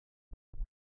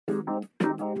DJ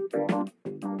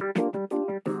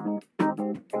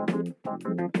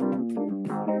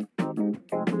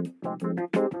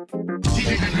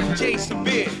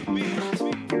Severe.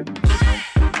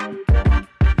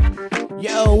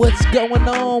 Yo, what's going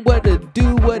on? What it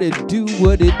do, what it do,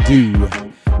 what it do?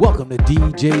 Welcome to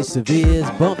DJ Severe's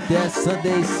Bump That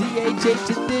Sunday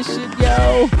CHH edition,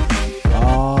 yo.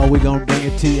 Oh, we gonna bring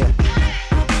it to you.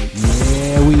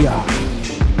 Yeah, we are.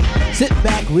 Sit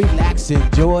back, relax,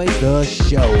 enjoy the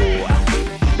show.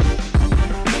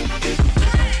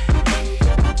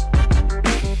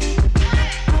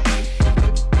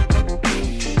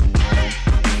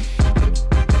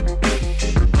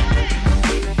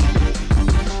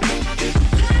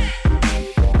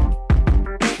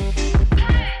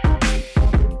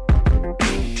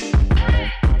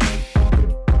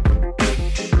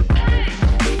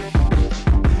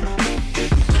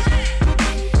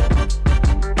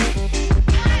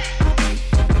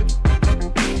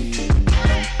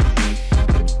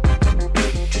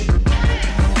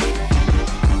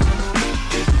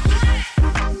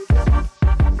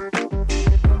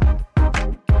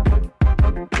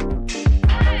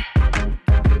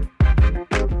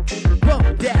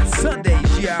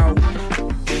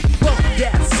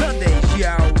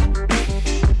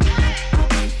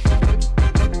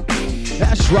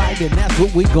 And that's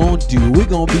what we gonna do. We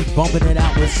gonna be bumping it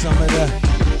out with some of the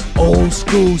old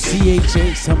school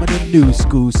CHH, some of the new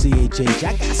school CHH.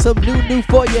 I got some new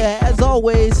for you as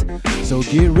always, so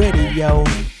get ready, yo.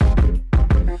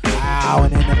 Wow,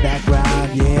 and in the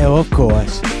background, yeah, of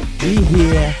course, we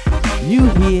hear, you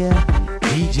hear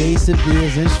DJ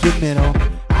Severe's instrumental,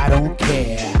 I Don't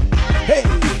Care. Hey!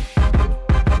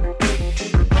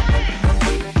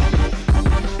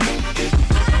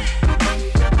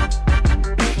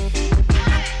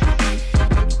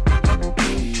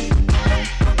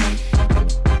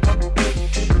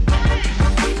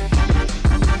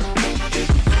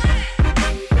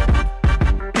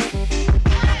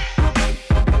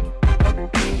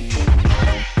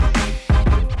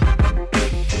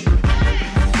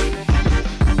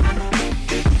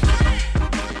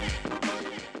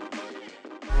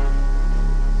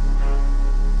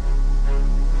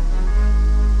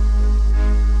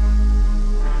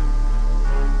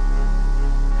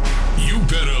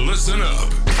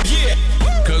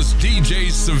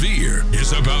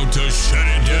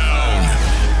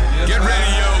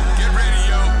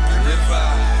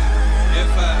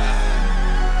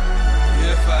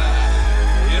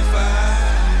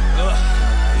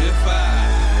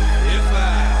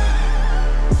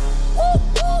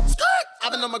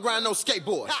 No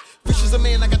skateboard. Fish is a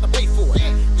man, I got to pay for it.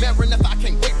 Marinette, I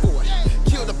can't wait for it.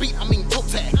 Kill the beat, I mean toe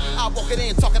tag. I walk it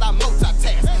in, talk it, I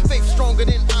multitask. Faith stronger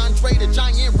than Andre the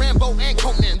Giant, Rambo, and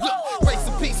Conan. Look, race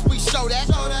and peace, we show that.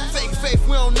 Fake faith,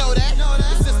 we don't know that. The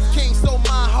Sister King stole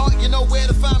my heart, you know where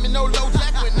to find me, no low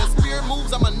jack. When the spirit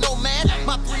moves, I'm a nomad.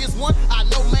 My 3 is 1, I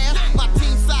know math. My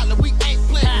team solid, we ain't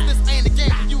playing. This ain't a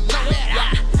game, you know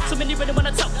that. So many really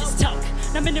wanna talk this talk.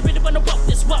 Not many really wanna walk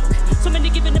this walk. So many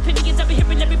giving opinions, I've been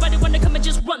hearing everybody wanna come and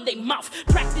just run their mouth.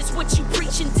 Practice what you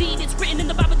preach, indeed. It's written in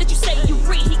the Bible that you say you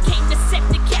read. He came to set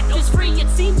the captives free. It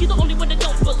seems you're the only one that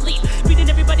don't believe. Reading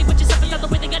everybody what yourself is not the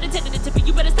way they got intended it to be.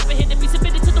 You better stop ahead and be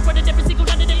submitted to the word of every single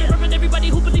line of it. And everybody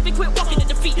who believe it, quit walking in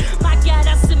defeat. My God,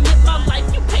 I submit my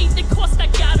life. You paid the cost, I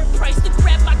got a price to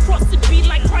grab my cross and be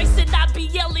like Christ, and I be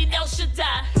yelling El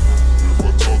Shaddai. If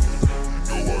I talk it,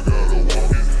 you know I gotta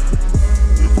walk it.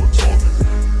 If I talk it,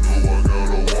 you know I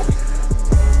gotta walk it.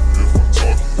 If I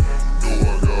talk it, you know I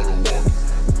gotta walk it.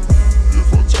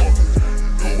 If I talk it,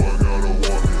 you know I gotta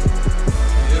walk it.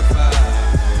 If I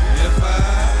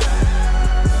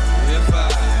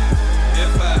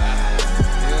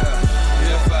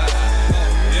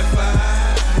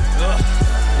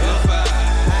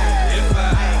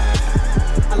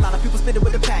A lot of people spit it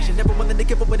with a passion, never willing to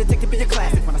give up what it take to be a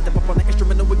classic. When I step up on the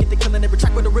instrumental, we get to killing every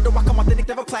track with a riddle. I come authentic,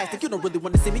 never plastic. You don't really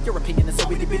want to see me, your opinion is so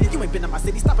itty bitty. You ain't been in my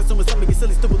city, stop assuming some of your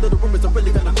silly, stupid little rumors are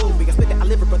really gonna move me. I spit it, I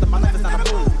live it, brother, my life is not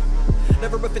a move.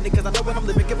 Never offended cause I know what I'm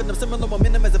living, giving them similar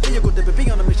momentum as a vehicle. Dipping,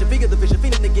 be on a mission, figure the vision,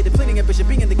 feeling to get it, plenty ambition,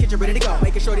 being in the kitchen, ready to go.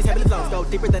 Making sure these heavy flows go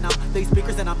deeper than I'm, these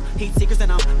speakers and I'm, heat seekers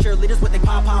and I'm, cheerleaders with they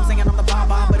pom-pom, singing I'm the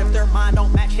bomb-bomb. But if their mind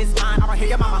don't match his mind, I'ma hear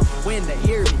your mama. When they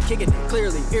hear me, kicking it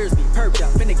clearly, ears be perked up,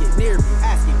 finna get near me,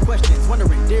 asking questions,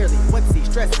 wondering dearly, what's he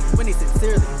stressing, when he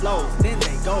sincerely flows, then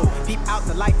they go, peep out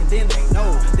the light and then they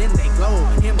know, then they glow,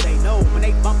 him they know, when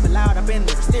they bump it loud up in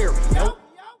their stereo.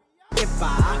 If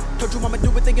I told you I'ma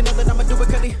do it, then you know that I'ma do it,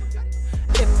 cutty.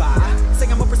 If I say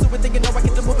I'ma pursue it, then you know I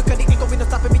get to move it, cutty. Ain't gon' be no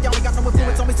stopping me, I only got no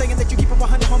influence on me. Saying that you keep it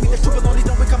 100, homie, that's true, but only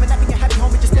don't be coming at me and happy,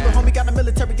 homie. Just do it, homie, got a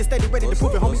military, get steady, ready to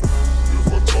prove it, homie. If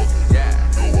I talk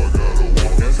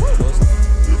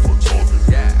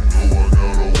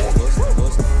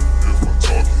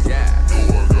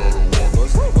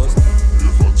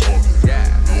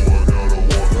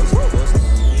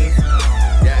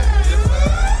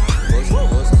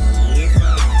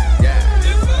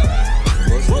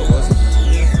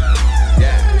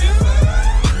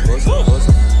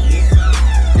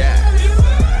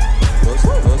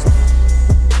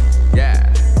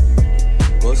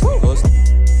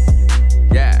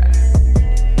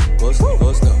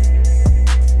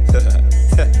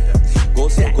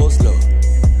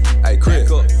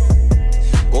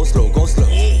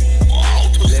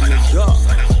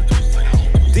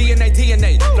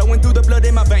Flowing through the blood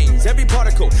in my veins, every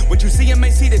particle. What you see and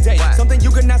may see today, something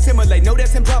you could not simulate. No,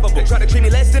 that's improbable. Try to treat me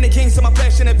less than a king, so my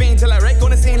flesh in a vein till I wreck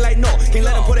on the scene like no. Can't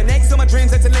let them put an X on my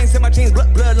dreams, that's a lens in my jeans.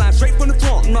 Bloodline straight from the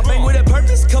throne. My vein with a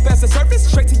purpose, cup past the surface,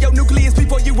 straight to your nucleus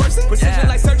before you worsen. Precision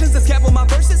like surgeons, the scalpel my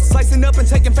verses, slicing up and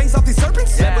taking face off these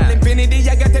serpents. Level infinity,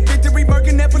 I got that victory,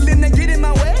 working Nephilim, they get in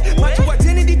my way. My true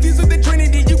identity fused with the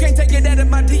Trinity, you can't take it out of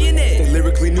my DNA. They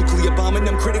lyrically nuclear bombing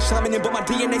them critics, shaman but my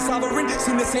DNA sovereign.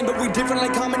 Seem the same, but we different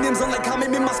like homonyms. Unlike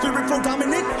common in my spirit, flow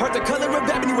dominant. Heart the color of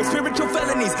ebony with spiritual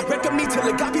felonies. Reckon me till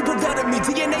it got people doubted me.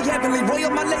 DNA heavenly, royal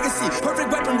my legacy.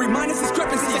 Perfect weaponry, minus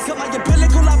discrepancy. Cut my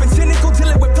umbilical, I've been cynical,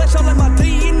 dealing with flesh all in my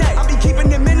DNA. I be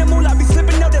keeping it minimal, I be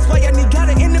slipping out, that's why I need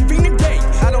gotta intervene today.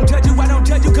 I don't judge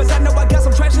you, cause I know I got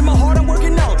some trash in my heart I'm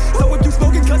working on. So if you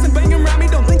smoking, cussing, banging around me,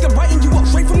 don't think I'm writing you up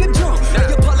straight from the jump.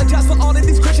 I apologize for all of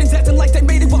these Christians acting like they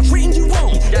made it while treating you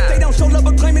wrong. If they don't show love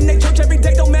or claiming they church every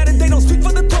day, don't matter, they don't speak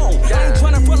for the throne. I ain't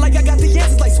trying to front like I got the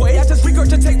answers like sway. I just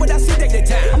regurgitate what I see day to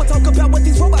day. I'ma talk about what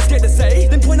these robots scared to say,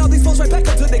 then point all these folks right back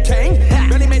up to the king.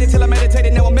 Barely made it till I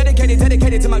meditated, now I'm medicated,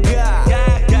 dedicated to my God.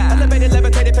 Elevated,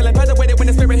 levitated, feeling persuaded when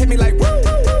the spirit hit me like woo.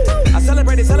 I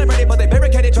celebrated, but they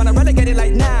barricaded, trying to relegate it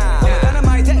like nah.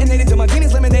 Dynamite detonated till my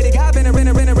genes eliminated. God,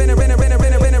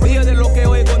 Día de lo que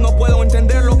oigo, no puedo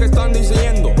entender lo que están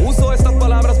diciendo. Uso estas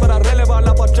palabras para relevar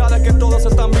la fachada que todos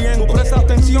están viendo. Presta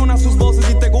atención a sus voces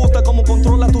y te gusta cómo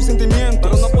controla tus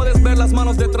sentimientos. Pero no puedes ver las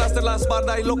manos detrás de la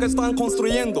espalda y lo que están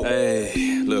construyendo.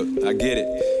 Hey, look, I get it.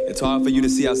 It's hard for you to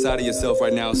see outside of yourself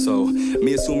right now, so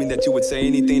me assuming that you would say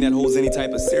anything that holds any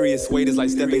type of serious weight is like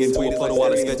stepping into a puddle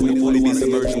while expecting to fully be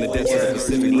submerged in the depths of the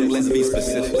Pacific. Look, let's be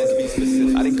specific.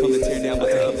 I didn't come to tear down,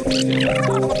 but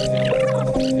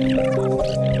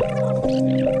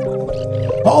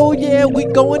Oh yeah, we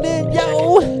going in,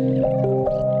 yo.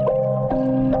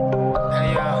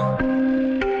 Hey yo,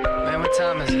 man, what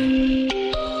time is it?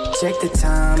 Check the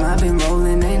time, I've been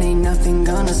rolling and ain't nothing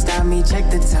gonna stop me.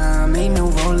 Check the time, ain't no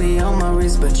rollie on my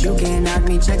wrist, but you can't knock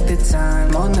me. Check the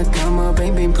time, on the come up,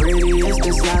 ain't been pretty, it's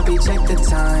been sloppy. Check the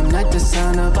time, let the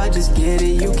sun up, I just get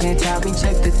it, you can't top me.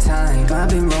 Check the time, I've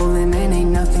been rolling and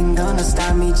ain't nothing gonna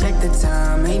stop me. Check the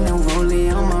time, ain't no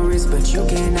rollie on my wrist, but you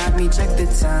can't knock me. Check the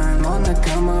time, on the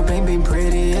come up, ain't been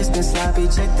pretty, it's been sloppy.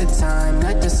 Check the time,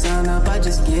 let the sun up, I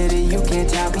just get it, you can't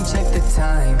top me. Check the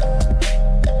time.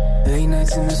 Late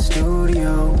nights in the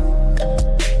studio,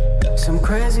 some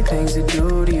crazy things to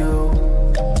do to you.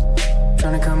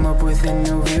 Trying to come up with a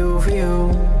new view for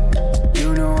you.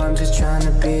 You know I'm just trying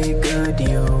to be good to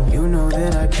you. You know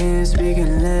that I can't speak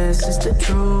unless it's the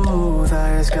truth.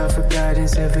 I ask God for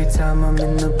guidance every time I'm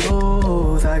in the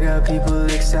booth. I got people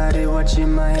excited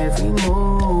watching my every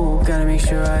move. Gotta make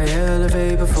sure I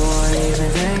elevate before I even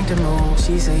think to move.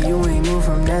 She say you ain't moved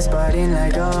from that spot in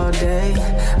like all day.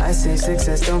 I say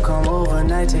success don't come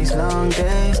overnight, takes long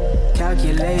days.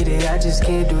 Calculated, I just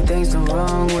can't do things the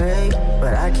wrong way.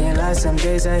 But I can't lie, some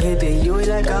days I hit the U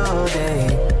like all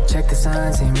day. Check the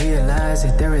signs and realize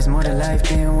that there is more to life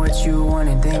than what you want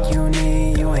and think you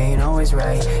need. You ain't always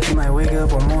right. You might wake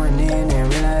up one morning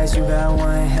and realize you got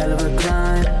one hell of a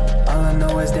climb. All I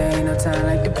know is there ain't no time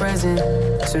like the present.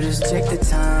 So just check the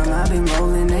time, I've been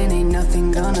rolling and ain't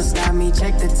nothing gonna stop me.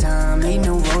 Check the time, ain't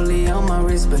no rollie on my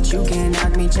wrist, but you can't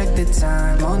knock me. Check the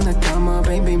time, on the come up,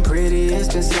 ain't been pretty, it's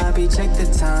been sloppy. Check the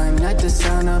time, let the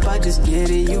sun up, I just get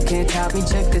it, you can't top me.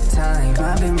 Check the time,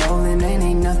 I've been rolling and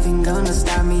ain't nothing gonna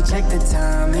stop me. Check the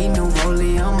time, ain't no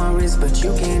rollie on my wrist, but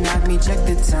you can't knock me. Check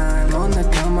the time, on the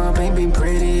come up, ain't been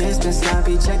pretty, it's been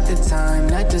sloppy. Check the time,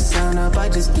 let the sun up, I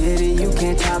just get it, you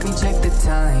can't top me. Check the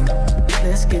time.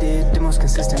 Let's get it, the most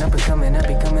consistent up and coming, I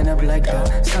be coming up like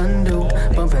the sun do.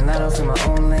 Bumping loud off in my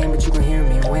own lane, but you can hear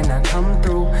me when I come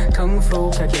through. Kung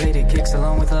fu, calculated kicks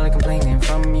along with a lot of complaining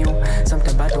from you.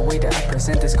 Something about the way that I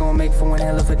present this gonna make for one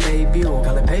hell of a debut.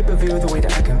 Call it pay-per-view, the way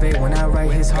that I convey when I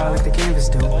write his heart like the canvas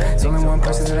do. It's only one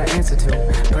person that I answer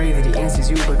to. Pray that he answers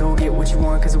you, but go get what you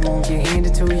want, cause it won't get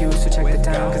handed to you. So check the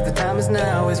time, cause the time is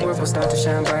now, his work will start to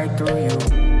shine bright through you.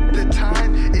 The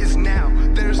time is now.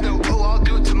 There's no, oh, I'll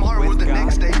do it tomorrow or the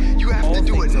next day. You have to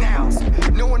do it now.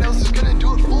 No one else is gonna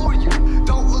do it for you.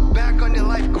 Don't look back on your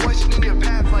life questioning your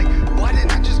path like, why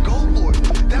didn't I just go for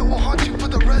it? That will haunt you for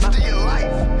the rest of your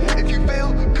life. If you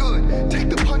fail, good. Take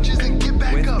the punches and get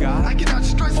back up. I cannot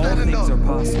stress that enough.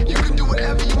 You can do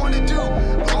whatever you want to do,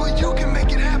 but only you can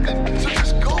make it happen. So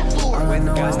just go for it. All I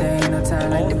know is there ain't no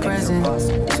time like the present.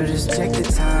 So just check the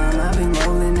time. I've been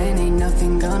rolling and ain't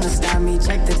nothing gonna stop me.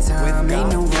 Check the time.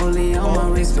 Ain't no rollie on my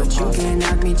wrist, but you can't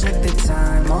knock me. Check the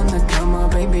time. On the come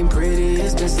up, ain't been pretty,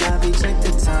 it's been sloppy. Check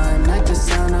the time. Like the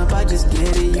sun up, I just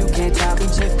get it. You can't top me.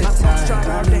 Check the time. My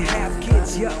strong to have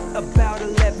kids, yeah, about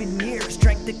 11 7 years,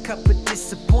 drank the cup of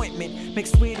disappointment,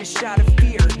 mixed with a shot of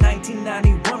fear.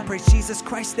 1991, praise Jesus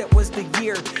Christ, that was the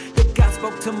year that God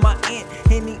spoke to my aunt,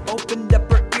 and he opened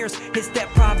up her ears. It's that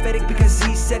prophetic because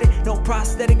he said it, no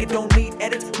prosthetic, it don't need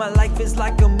edits. My life is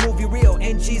like a movie reel,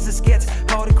 and Jesus gets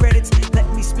all the credits.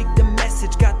 Let me speak the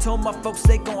message, God told my folks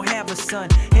they gon' have a son,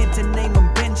 and to name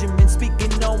him Benjamin,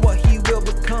 speaking on what he will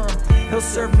become. He'll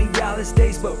serve me all his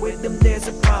days, but with him there's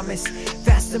a promise.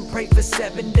 Fast and pray for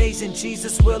 7 days, and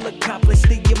Jesus will accomplish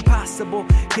the impossible,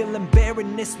 killing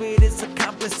barrenness with his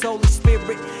accomplice Holy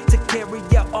Spirit to carry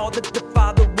out all that the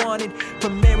Father wanted.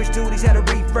 From marriage duties, had a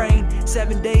refrain.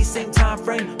 7 days, same time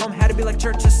frame. Had to be like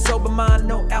church, a sober mind,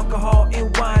 no alcohol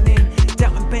and whining.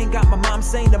 Doubt and pain got my mom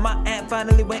saying that my aunt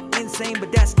finally went insane,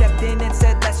 but Dad stepped in and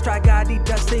said, let's try God. He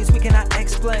does things we cannot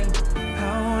explain.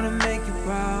 I wanna make you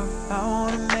proud, I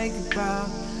wanna make you proud.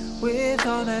 With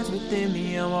all that's within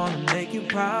me, I wanna make you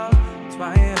proud. That's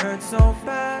why it hurts so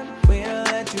bad when I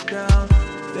let you down.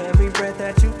 With every breath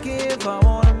that you give, I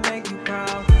wanna make you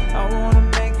proud. I wanna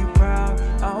make you proud,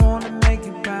 I wanna make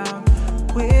you proud.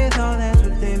 With all that's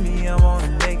within me, I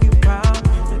wanna make you proud.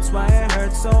 That's why it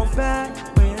hurts so bad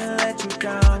when I let you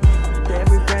down. With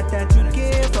every breath that you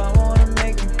give, I wanna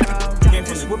make you proud.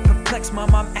 Doctors were perplexed, my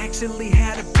mom actually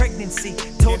had a pregnancy.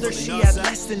 Told her she had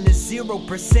less than a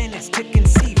 0% to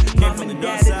conceive. Mom and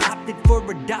dad had opted for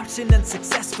adoption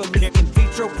unsuccessfully. In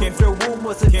vitro proof their womb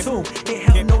was a tomb, it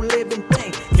held no living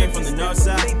thing. Came from the north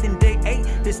side. In day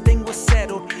 8, this thing was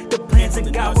settled. The plans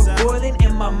of God were boiling,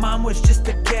 and my mom was just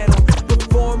a kettle.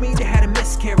 Before me, they had a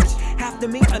miscarriage. After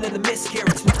me, another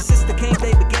miscarriage. My sister came,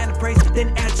 they began to praise. Then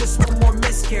add just one more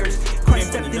miscarriage.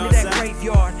 Christ stepped into that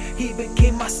graveyard. He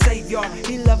became my savior.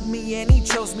 He loved me and he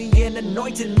chose me and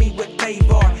anointed me with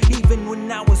favor. Even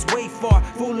when I was way far,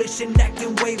 foolish and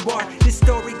acting wayward. This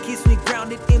story keeps me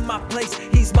grounded in my place.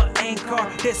 He's my anchor.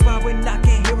 That's why when I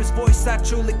can't hear his voice, I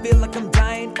truly feel like I'm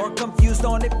dying or confused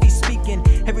on if he's speaking.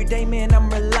 Every day, man, I'm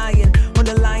relying on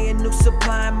the lion who's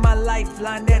supplying my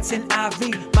lifeline. That's an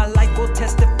IV. My life will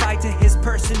testify to his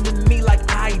person in me like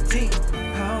ID.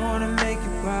 I wanna make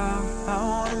you proud, I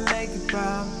wanna make you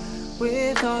proud.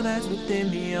 With all that's within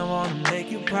me, I wanna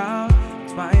make you proud.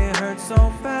 That's why it hurts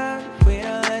so bad when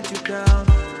I let you down.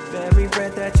 With every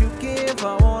breath that you give,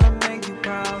 I wanna make you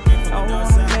proud. I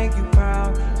wanna make you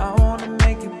proud, I wanna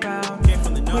make you proud.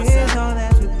 With all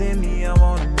that's within me, I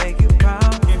wanna make you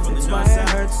proud. That's why it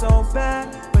hurts so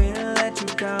bad when I let you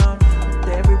down. With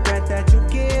every breath that you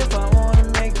give, I wanna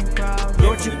make you proud.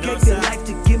 Lord, you gave your life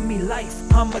to give me life,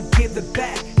 I'ma give it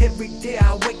back. Every day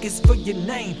I wake is for your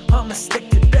name, I'ma stick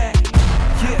to that.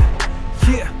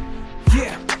 Yeah.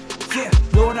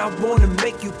 Lord, I wanna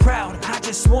make you proud, I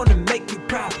just wanna make you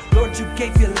proud. Lord, you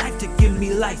gave your life to give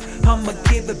me life, I'ma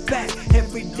give it back.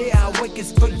 Every day I wake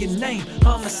is for your name,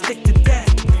 I'ma stick to that.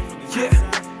 Yeah.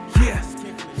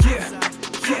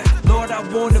 Lord, I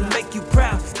wanna make you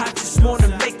proud, I just wanna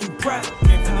make you proud.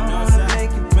 I wanna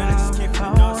make you proud,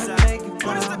 I wanna make you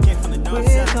proud.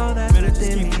 With all that's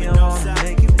within me, I wanna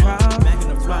make you proud.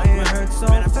 Why it hurts so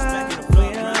bad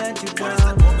when I let you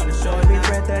down. Every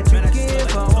breath that you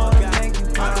give, I wanna make you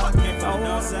proud. I wanna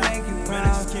make you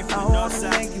proud, I wanna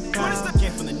make you proud.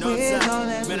 With all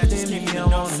that's within me, I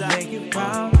wanna make you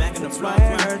proud. That's why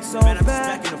it hurts so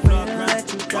bad when I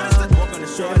let you down.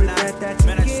 Every breath that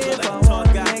you give, I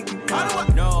wanna make you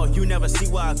proud. No, you never see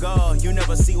where I go, you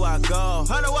never see where I go.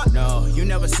 No, you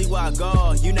never see where I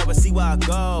go, you never see where I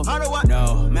go.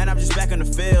 No, man, I'm just back in the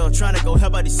field, trying to go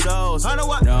help out these souls.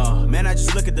 No, man, I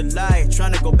just look at the light,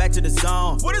 trying to go back to the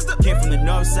zone. Came from the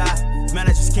north side, man,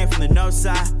 I just came from the north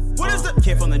side.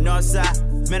 Came from the north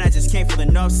side, man, I just came from the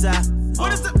north side.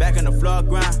 Back on the floor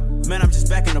grind, man, I'm just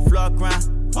back on the floor grind.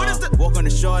 Walk on the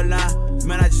shoreline,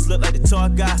 man, I just look like the tall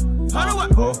guy.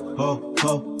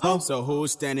 So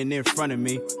who's standing in front of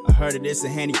me? I heard it is a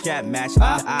handicap match.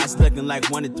 Eyes looking like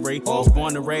 1 to 3. Was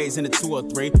born and raised in a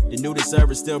 203. The new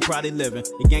deserver still probably living.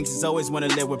 The gangsters always wanna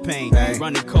live with pain.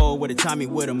 Running cold with a Tommy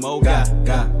with them. Oh God.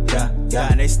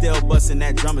 And they still busting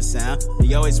that drummer sound.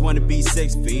 They always wanna be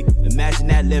 6 feet. Imagine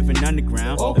that living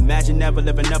underground. Imagine never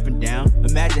living up and down.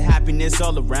 Imagine happiness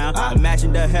all around.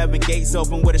 Imagine the heaven gates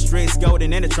open with the streets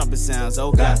golden and the trumpet sounds.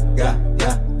 Oh God.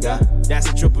 That's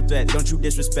a triple threat. Don't you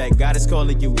disrespect. God is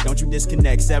calling you. Don't you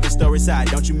disconnect. 7 stories high.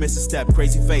 Don't you miss a step.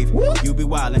 Crazy faith. You be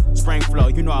wildin'. Spring flow.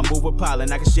 You know I move with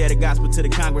pollen. I can share the gospel to the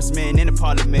congressman in the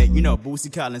parliament. You know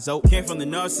Boosie Collins. Oh, came from the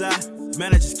north side.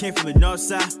 Man, I just came from the north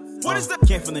side.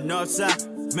 Came from the north side.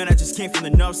 Man, I just came from the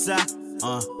north side.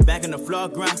 Back in the floor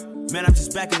grind. Man, I'm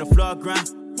just back in the floor grind.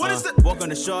 Walk on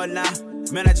the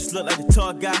shoreline. Man, I just look like the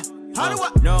tall guy. How do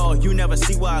I? No, you never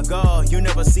see where I go. You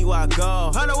never see where I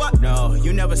go. How do I? No,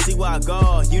 you never see where I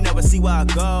go. You never see where I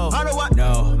go. How do I?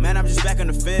 No, man, I'm just back in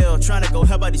the field, trying to go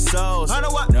help out these souls. How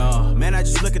do I? No, man, I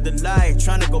just look at the light,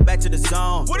 trying to go back to the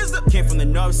zone. What is it? Came from the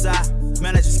north side.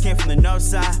 Man, I just came from the north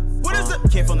side. What is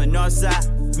it? Came from the north side.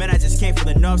 Man, I just came from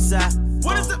the north side.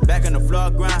 What is it? Back on the floor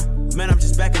grind. Man, I'm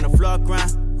just back on the floor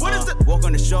grind. What is it? Walk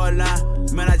on the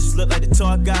shoreline. Man, I just look like the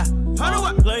tall guy. How do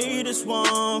I play this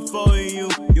one for you?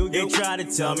 They try to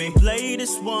tell me, play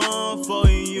this one for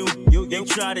you. They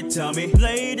try to tell me,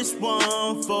 play this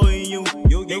one for you.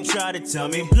 They try to tell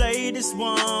me, play this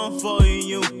one for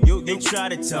you. They try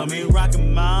to tell me,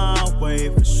 rockin' my way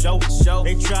for show.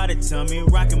 They try to tell me,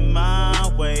 rockin'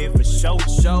 my way for show.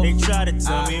 They try to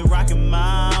tell me, rockin'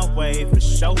 my way for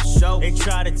show. They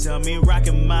try to tell me,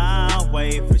 rockin' my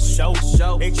way for show.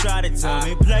 They try to tell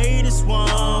me, play this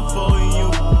one for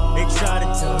you. They try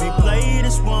to tell me, play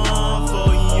this one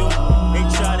for you. They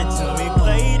try to tell me,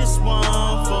 play this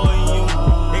one for you.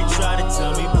 They try to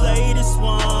tell me, play this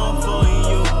one for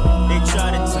you. They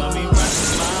try to tell me,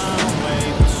 rockin' my way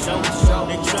for show.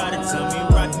 They try to tell me,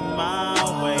 rockin'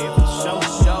 my way for show.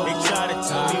 They try to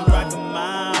tell me, rockin'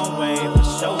 my way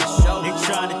for show. They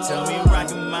try to tell me,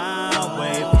 rockin' my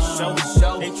way for show.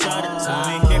 They try to tell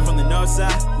me, came from the north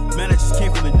side. Man, I just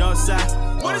came from the north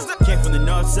side. What is that? Came from the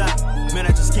north side. Man, I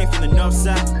just came from the north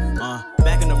side.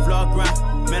 Back in the floor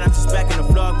grind. Man, I'm just back in the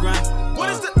floor grind. What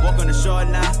is that? Walk on the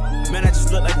shoreline. Man, I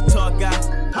just look like the tall guy.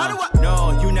 How do I?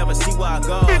 No, you never see where I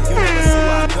go. You never see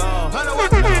where I go. How do I?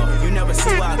 No, you never see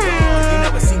where I go. You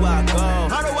never see where I go.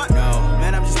 How do I? No,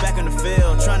 man, I'm just back in the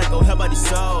field, trying to go help out these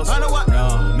souls. How do I?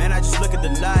 No, man, I just look at the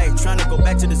light, trying to go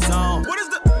back to the zone. What is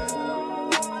the?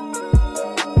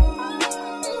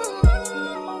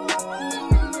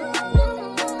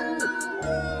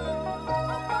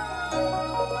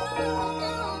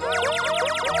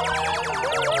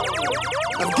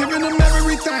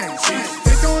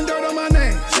 They throwing dirt on my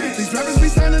name. These rappers be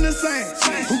sounding the same.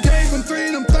 Who gave them 3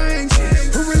 of them things?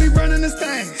 Who really running this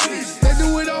thing? They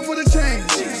do it all for the change.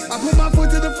 I put my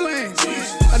foot to the flame.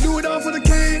 I do it all for the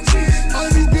cane. All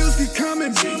of these bills keep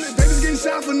coming. Babies getting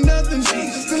shot for nothing.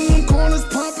 Still in them corners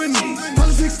pumping.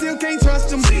 Politics still can't trust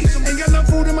them. Ain't got no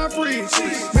food in my fridge.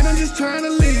 Man, I'm just trying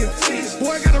to live.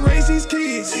 Boy, I gotta raise these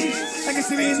kids. I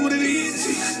guess it is what it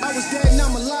is. I was dead and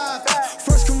I'm alive.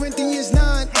 1 Corinthians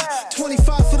 9.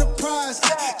 25 for the prize.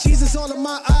 Jesus all in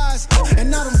my eyes.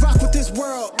 And I don't rock with this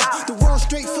world. The world's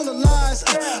straight full of lies.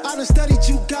 I done studied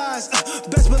you guys.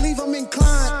 Best believe I'm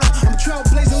inclined. I'm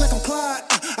trailblazing like I'm Clyde.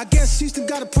 I guess Houston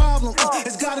got a problem.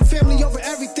 It's God and family over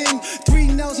everything. 3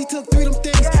 nails, he took 3 of them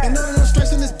things. And none of them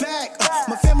stripes on his back.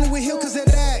 My family will heal cause of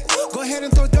that. Go ahead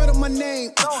and throw dirt on my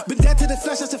name. But dead to the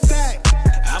flesh, that's a fact.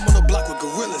 I'm on the block with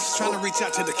gorillas, trying to reach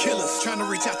out to the killers, trying to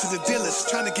reach out to the dealers,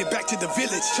 trying to get back to the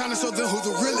village, trying to show them who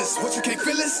the real is. What you can't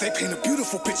feel is, they paint a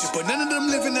beautiful picture, but none of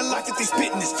them living the life that they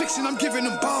spitting. It's fiction, I'm giving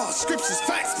them bars, scriptures,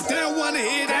 facts, but they don't want to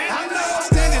hear that. I know.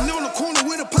 Standing on the corner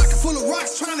with a pocket full of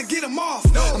rocks, trying to get them off.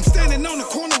 No. I'm standing on the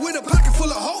corner with a pocket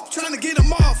full of hope, trying to get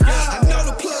them off. I know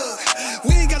the plug,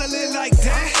 we ain't gotta live like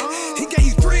that. He gave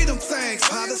you 3 of them things,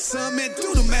 Father, Son, man,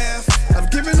 do the math.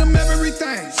 I've given them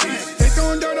everything. They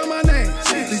throwing dirt on my name.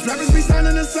 These rappers be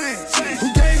sounding the same.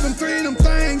 Who gave them 3 of them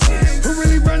things? Who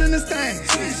really running this thing?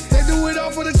 They do it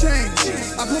all for the change.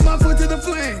 I put my foot to the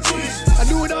flame. I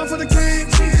do it all for the cane.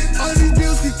 All of these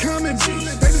bills keep coming.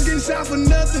 Babies getting shot for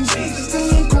nothing. Still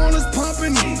in them corners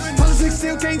pumping. Politics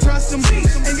still can't trust them.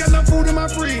 Ain't got no food in my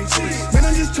fridge. Man,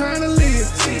 I'm just trying to live.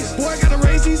 Boy, I gotta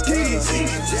raise these kids. I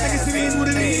guess it is what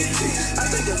it is. I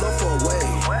take the road for a way.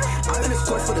 I'm in this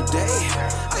court for the day.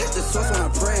 I hit the source when I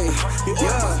pray. You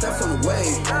my steps on the way.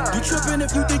 You tripping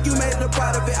if you think you made it up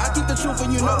out of it. I keep the truth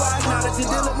and you know I acknowledge it.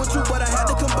 Dealing with you, but I had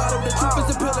to come bottle. The truth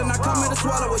is a pill and I come in to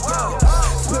swallow it, yo.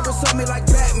 Spirits on me like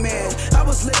Batman. I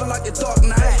was living like the Dark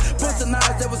Knight. Bunch of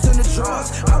knives that was in the drawers.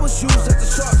 I was used as the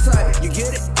sharp side. You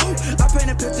get it? I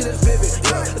paint a picture that's vivid.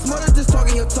 Yeah, it's more than just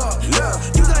talking your talk. Yeah,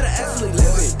 you gotta actually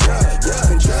live it. Yeah. I've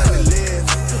been trying to live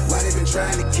while they been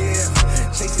trying to give.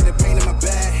 Chasing the pain in my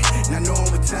back, not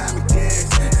knowing what time it is.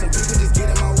 Some people just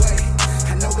get in my way.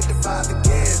 I know what the Father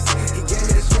gives. He gave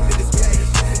me the strength to display.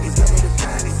 He's giving me the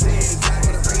kind he says. I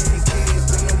gotta raise these kids,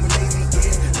 bring them with lazy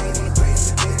kids. I ain't gonna praise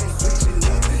the kids, I'm switching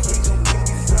up. He gon' pick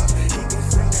this up, he gon'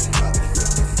 swing that up.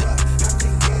 Lift this up, I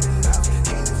can't get enough.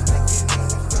 Ain't no spanking,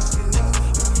 ain't no fucking up.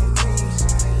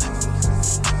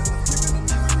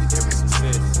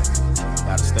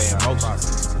 Gotta stay in motion.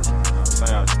 Gotta stay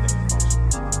in motion.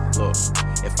 Look,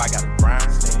 if I gotta grind,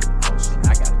 stay in motion.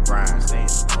 I gotta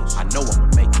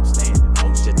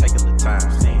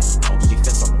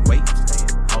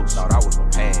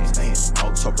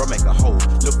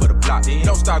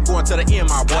to the end,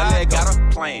 my boy. I got a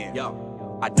plan.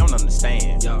 I don't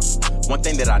understand. One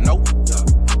thing that I know,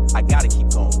 I gotta keep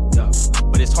going.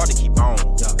 But it's hard to keep on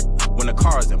when the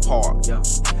car is in park.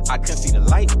 I couldn't see the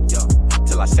light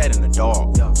till I sat in the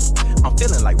dark. I'm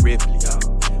feeling like Ripley,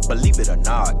 believe it or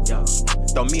not.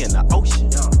 Throw me in the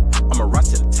ocean, I'ma rise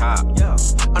to the top.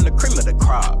 I'm the cream of the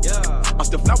crop. I'm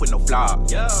still fly with no flop.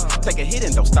 Take a hit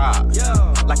and don't stop.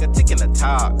 Like a tick in the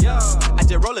top. I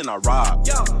just rollin' a rock.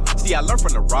 See, I learned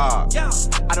from the rock.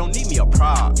 I don't need me a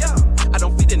prop. I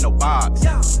don't fit in no box.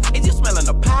 Is you smelling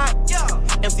the pot?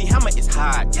 MC Hammer is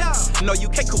hot. No, you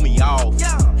can't cool me off.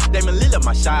 Damon Lillard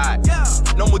my shot.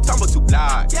 No more tumble to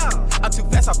block. I'm too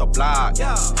fast off the block.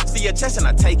 See your chest and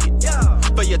I take it.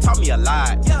 But you taught me a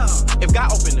lot. If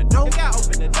God open the door,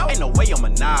 ain't no way I'ma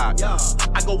knock.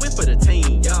 I go in for the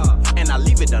team, and I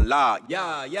leave it unlocked.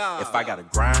 If I gotta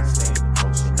grind,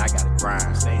 then I gotta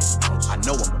grind. I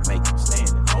know I'ma make it.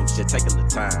 Just take a little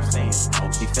time.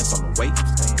 Defense on the weight.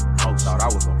 Thought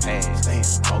I was gon'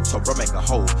 pass. So bro, make a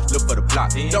hole. Look for the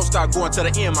block. Don't start going to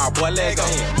the end, my boy. Let go.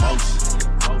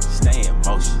 Stay in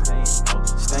motion.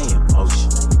 Stay in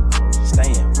motion.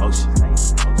 Stay in motion.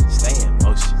 Stay in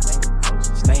motion.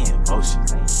 Stay in motion.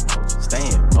 Stay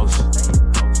in motion.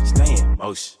 Stay in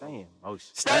motion. Stay in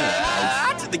motion.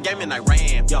 I took the game and I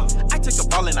ran. I took a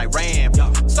ball and I ran.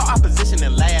 Saw opposition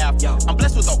and laughed. I'm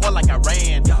blessed with the oil like I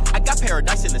ran. I got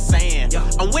paradise in the sand.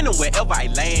 I'm winning wherever I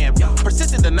land.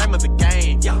 Persistent the name of the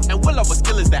game. And will over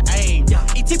skill is the aim.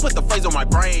 ET put the phrase on my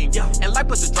brain. And life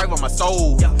put the drive on my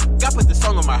soul. God put the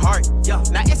song on my heart.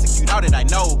 Now execute all that I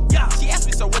know. She asked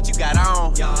me, so what you got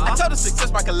on? I told her success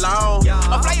by cologne.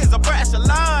 My fly is upper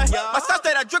echelon. My stuff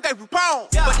that I drink ain't propone.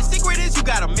 But the secret is you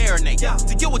gotta marinate.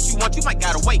 To get what you want, you might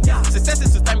gotta wait. Success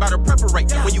is sustained by the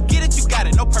preparate. When you get it, you got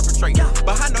it, no perpetrate.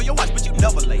 Behind on your watch, but you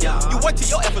never late. You wait till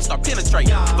your efforts start penetrate.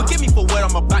 Forgive me for what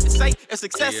I'm about to say. If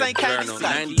success ain't kind, you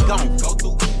gotta keep going. Go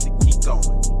through it to keep going.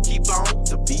 Keep on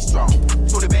to be strong.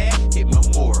 To the bad, hit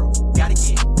memorial. Gotta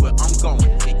get where I'm going.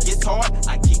 It gets hard,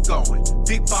 I keep going.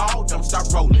 Big ball, don't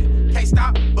stop rolling. Can't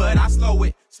stop, but I slow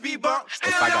it. Speed bump,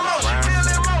 if I gotta grind,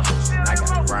 I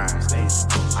gotta grind.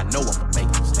 I know I'ma make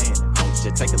it.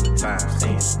 Just take a little time.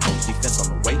 Defense on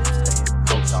the weight.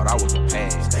 Thought I was a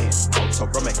pass. So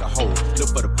bro, make a hole. Look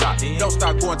for the block. Don't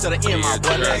start going to the end, my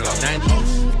boy. Let go.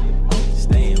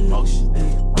 Stay in motion.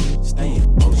 Stay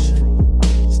in motion.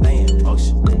 Stay in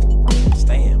motion.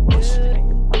 Stay in motion.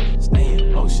 Stay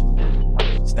in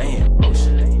motion. Stay in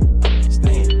motion.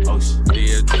 Stay in motion.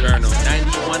 Dear Journal.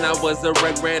 91, I was a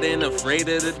regret and afraid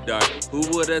of the dark. Who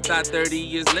would've thought 30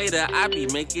 years later I'd be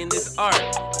making this art?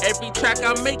 Every track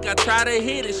I make, I try to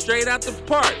hit it straight out the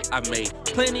park. I made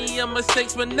plenty of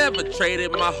mistakes, but never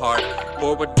traded my heart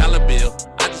for a dollar bill.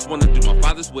 I just wanna do my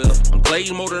father's will. I'm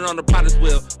glazed molded on the potter's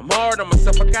wheel. I'm hard on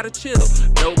myself, I gotta chill.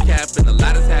 No capping, a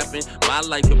lot has happened. My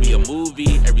life could be a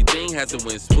movie. Everything hasn't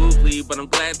went smoothly, but I'm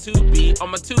glad to be on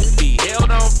my 2 feet.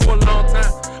 Held on for a long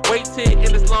time. Waited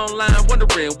in this long line,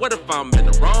 wondering what if I'm in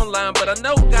the wrong line. But I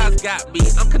know God's got me.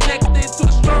 I'm connected to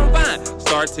a strong vine.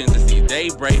 Starting to see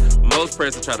daybreak. Most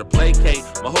prayers I try to placate.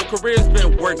 My whole career's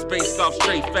been works based off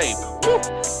straight faith. Woo!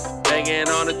 Banging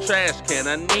on the trash can,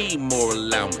 I need more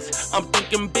allowance. I'm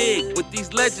thinking big with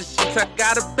these ledger sheets, I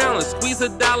gotta balance. Squeeze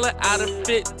 $1 out of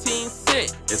 15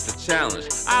 cents. It's a challenge.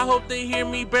 I hope they hear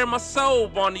me bare my soul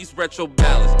on these retro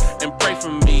ballads. And pray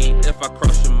for me if I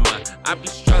cross your mind. I be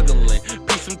struggling.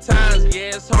 Be sometimes,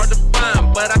 yeah, it's hard to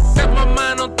find. But I set my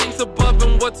mind on things above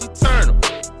and what's eternal.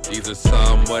 These are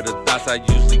some of the thoughts I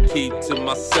usually keep to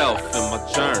myself in my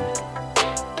journal.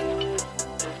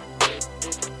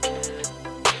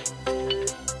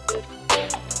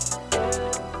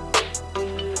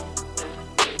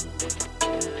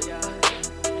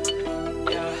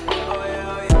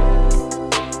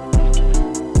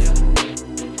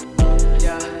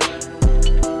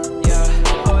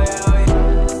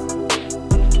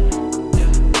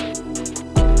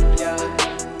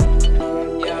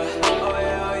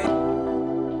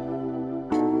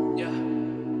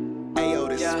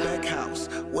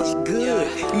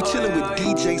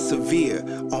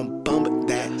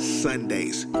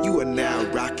 Sundays. You are now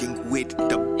rocking with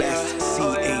the best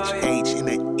CHH in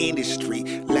the industry.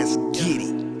 Let's get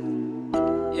it.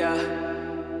 Yeah,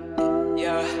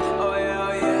 oh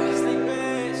yeah.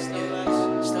 Sleeping,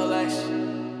 Snowlax.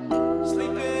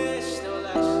 Sleeping,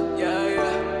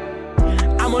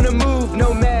 yeah. I'm on the move,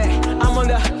 no mad. I'm on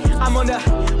the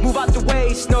move out the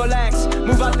way, Snorlax.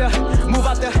 Move out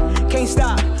the, can't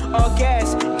stop. All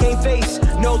gas, can't face,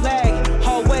 no lag.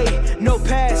 Hallway, no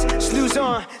pass. Snooze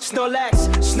on, Snorlax.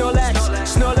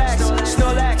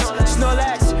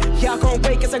 Yeah, Y'all gon'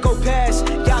 wake as I go past.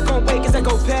 Y'all gon' wake as I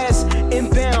go past.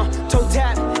 Inbound, toe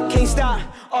tap, can't stop.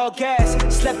 All gas,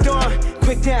 slept on,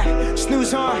 quick nap,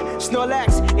 snooze on,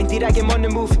 Snorlax. Indeed, I am on the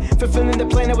move, fulfilling the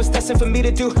plan that was destined for me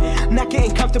to do. Not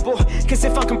getting comfortable, cause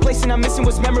if I'm complacent, I'm missing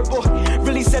what's memorable.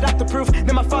 Really set out the proof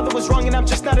that my father was wrong and I'm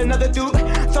just not another dude.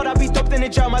 Thought I'd be doped in a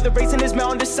jar, mother raising his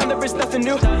mountain. This son, there is nothing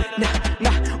new.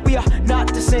 Nah, we are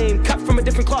not the same. Cut from a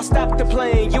different cloth, stop the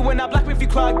plane. You and I black if you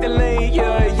clog the lane.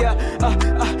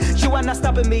 You are not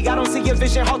stopping me. I don't see your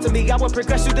vision halting me. I will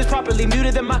progress through this properly,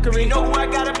 muted the mockery. Know who I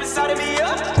got up inside of me,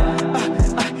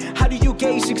 how do you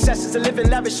gauge success as a living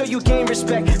lavish? Show you gain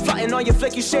respect. Flying on your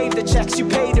flick, you shave the checks. You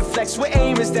pay to flex. What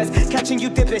aim is that? Catching you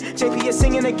dipping. JP is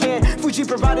singing again. Fuji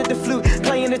provided the flute,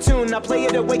 playing the tune. I play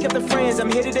it to wake up the friends.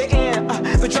 I'm here to the end.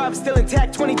 But drive is still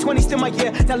intact. 2020 still my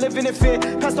year. Not living in fear.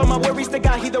 Passed all my worries to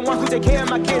God. He the one who take care of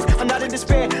my kids. I'm not in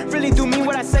despair. Really do mean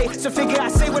what I say. So figure I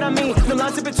say what I mean. No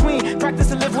lines in between.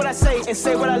 Practice and live what I say and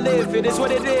say what I live. It is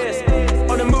what it is.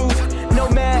 On the move,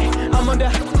 nomad.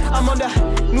 I'm on the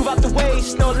move out the way,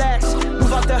 Snorlax.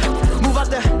 Move out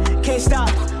the, can't stop.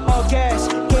 All gas,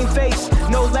 game face,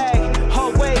 no lag.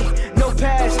 Hallway, no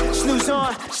pass. Snooze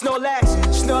on, Snorlax.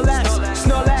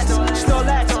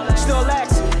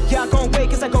 Y'all gon'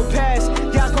 wake as I go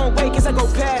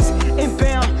past.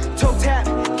 Inbound, toe tap,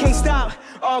 can't stop.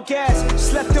 All gas,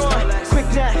 slept on, quick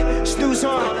nap, snooze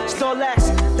on,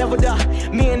 Snorlax, leveled up.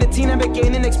 Me and the team have been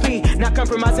gaining XP. Not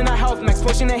compromising our health, max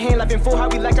portion in hand, life in full, how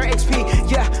we like our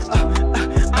XP. Yeah,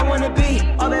 I wanna be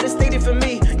all that is stated for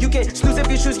me. You can snooze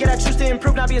if you choose, yet I choose to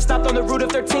improve, not being stopped on the route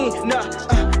of 13.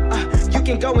 You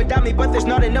can go and doubt me, but there's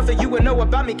not enough that you would know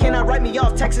about me. Can I write me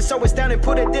off? Text it so it's down and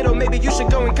put a ditto. Maybe you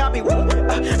should go and copy.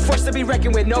 Forced to be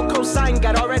reckoned with, no cosign.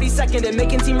 Got already seconded,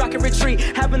 making team rocket retreat.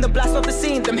 Having the blast off the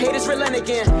scene, them haters relent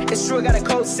again. It's true, I got a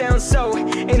cold sound, so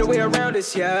ain't no way around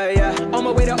this, yeah. On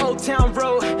my way to Old Town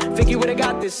Road, think you would've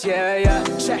got this, yeah.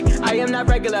 Check, I am not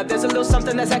regular, there's a little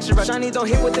something that's extra. Shiny don't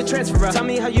hit with the transfer. Tell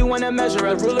me how you wanna measure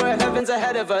a ruler of heaven's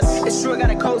ahead of us. It's true, I got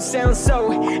a cold sound,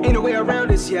 so ain't no way around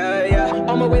this, yeah.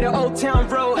 On my way to Old Town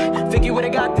Road, think you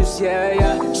would've got this,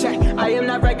 yeah. Check, I am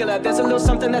not regular, there's a little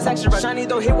something that's extra. Shiny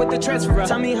don't hit with the transfer.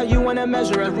 Tell me how you wanna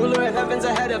measure a ruler of heaven's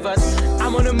ahead of us.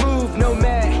 I'm on the move,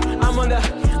 nomad. I'm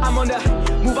on the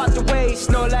move out the way,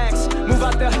 Snorlax. Move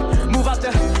out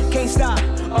the, can't stop.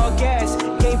 All gas,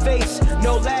 game face,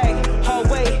 no lag.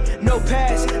 Hallway, no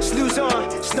pass. Snooze on,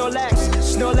 Snorlax.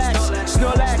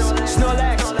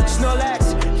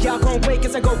 Y'all gon' wake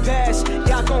as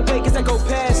I go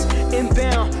past.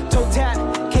 Inbound, toe tap,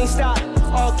 can't stop.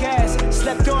 All gas,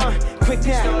 slept on, quick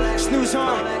nap. Snooze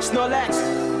on, Snorlax.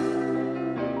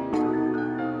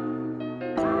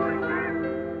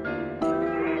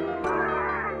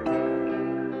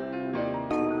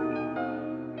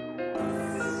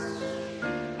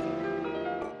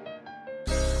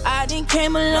 I done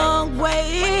came a long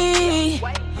way.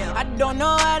 I don't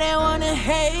know how they wanna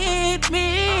hate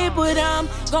me, but I'm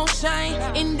gon' shine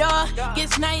in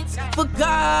darkest nights. For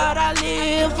God I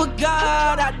live, for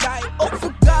God I die. Oh,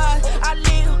 for God I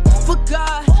live, for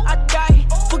God I die.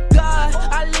 For God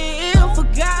I live, for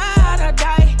God I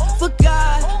die. For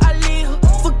God I live,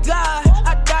 for God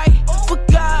I die. For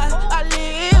God I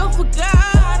live, for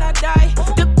God I die.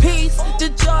 The peace, the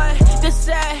joy, the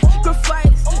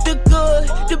sacrifice, the good,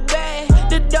 the bad,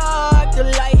 the dark, the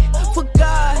light. For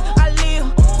God I live,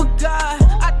 for God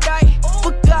I die.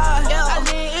 For God I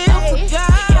live, for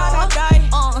God I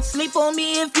die. Sleep on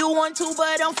me if you want to,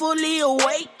 but I'm fully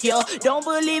awake, yeah. Don't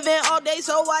believe it all day,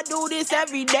 so I do this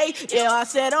every day, yeah. I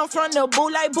said I'm from the boo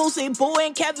like Boosie Boo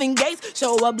and Kevin Gates.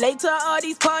 Show up late to all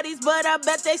these parties, but I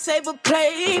bet they save a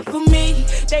plate for me.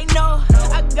 They know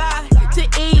I got to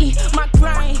eat, my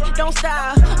grind don't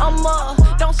stop, I'm up,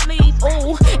 don't sleep,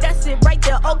 ooh, that's it right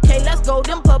there, okay, let's go,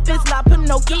 them puppets like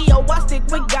Pinocchio, I stick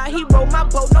with God, he wrote my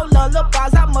boat, no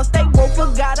lullabies, I must stay woke for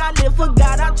God, I live for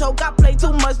God, I choke, I play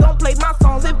too much, don't play my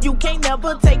songs if you can't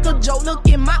never take a joke, look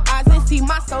in my eyes and see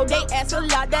my soul, they ask a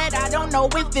lot that I don't know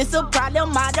if it's a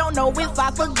problem, I don't know if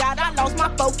I forgot, I lost my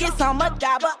focus, I'ma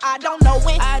die, but I don't know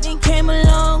when, I done came a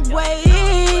long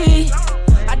way,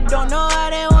 I don't know how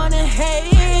they wanna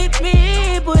hate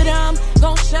me, but I'm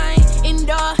gon' shine in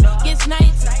darkest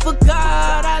nights. For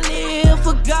God I live,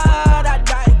 for God I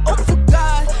die. Oh, for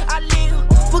God I live,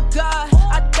 for God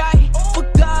I die. For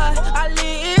God I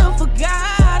live, for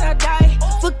God I die.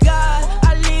 For God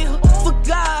I live, for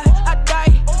God I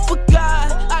die. For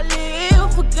God I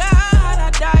live, for God I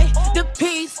die. The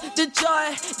peace, the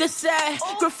joy, the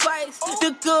sacrifice,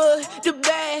 the good, the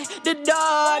bad, the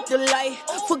dark, the light.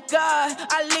 For God God,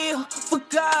 I live for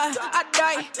God, I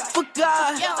die for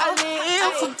God, I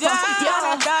live for God,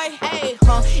 I die. Hey,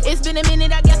 it's been a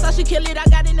minute, I guess I should kill it. I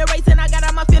got in the race and I got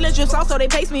out my feelings drips off, so they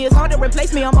pace me. It's hard to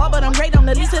replace me. I'm all, but I'm great. I'm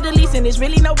the least of the least, and there's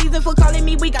really no reason for calling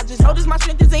me weak. I just notice my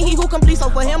strength is in He who completes. So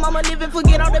for Him, I'ma live and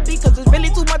forget all the beat, cause it's really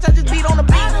too much. I just beat on the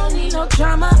beat. I don't need no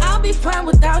drama. I'll be fine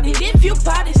without it. If you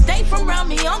bout it, stay from around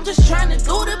me. I'm just trying to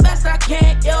do the best I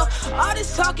can. Yeah, all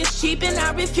this talk is cheap, and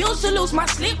I refuse to lose my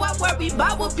sleep. Why worry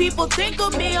about what people think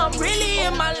of me? I'm really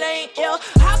in my lane. Yeah,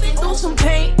 I've been through some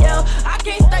pain. Yeah, I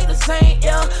can't stay the same.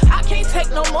 Yeah, I can't take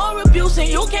no more abuse, and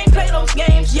you can't play those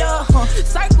games. Yeah,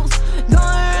 circles going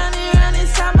round and round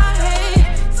inside my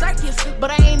head. Circus,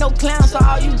 but I ain't no clown, so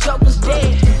all you jokers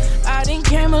dead. I done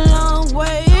came a long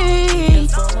way.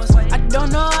 I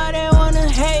don't know how they wanna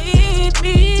hate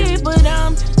me, but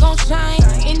I'm gon' shine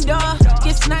in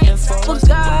darkest nights. For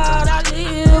God, I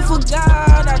live. For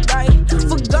God, I die.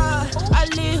 For God, I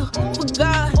live. For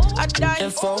God, I die.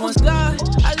 For God,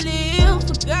 I live.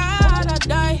 For God, I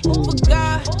die. For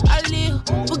God, I live.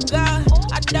 For God,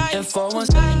 I die. And for one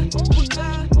day, for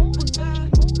God.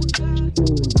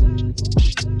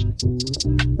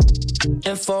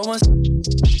 And for once,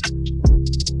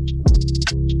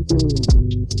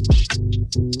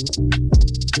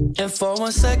 and for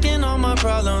 1 second, all my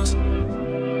problems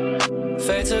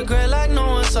fade to gray like no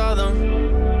one saw them.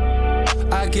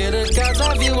 I get a God's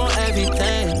eye view on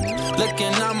everything,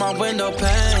 looking out my window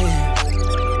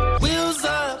pane. Wheels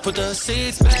up, put the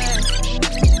seats back.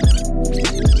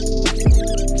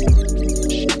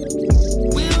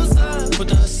 Wheels up, put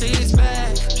the seats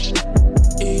back.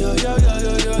 Yo, yo, yo,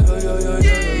 yo, yo, yo, yo, yo,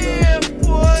 yeah,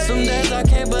 boy. Some days I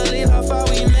can't believe how far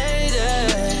we made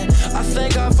it. I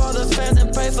thank God for the fans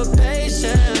and pray for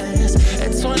patience.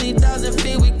 At 20,000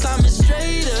 feet, we climbing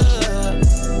straight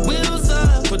up. Wheels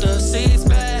up, put the seats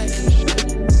back.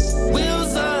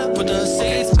 Wheels up, put the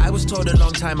seats back. I was told a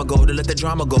long time ago to let the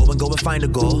drama go and go and find a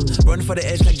goal. Run for the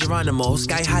edge like Geronimo.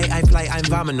 Sky high, I fly, I'm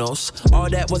Vamanos. All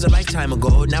that was a lifetime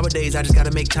ago. Nowadays, I just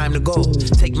gotta make time to go.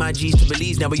 Take my G's to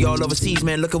Belize, now we all overseas,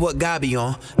 man. Look at what God be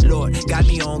on. Lord, guide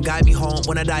me on, guide me home.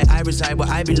 When I die, I reside where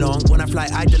I belong. When I fly,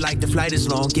 I delight, the flight is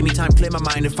long. Give me time, clear my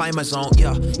mind and find my zone.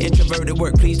 Yeah, introverted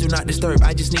work, please do not disturb.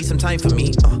 I just need some time for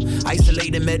me.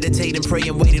 Isolate and meditate and pray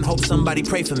and wait and hope somebody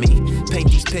pray for me. Paint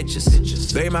these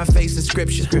pictures, bury my face in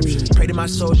scripture. Pray to my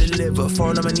soul deliver.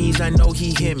 Fall on my knees, I know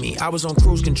He hear me. I was on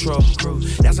cruise control.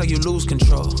 That's how you lose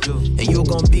control. And you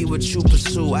gon' be what you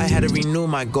pursue. I had to renew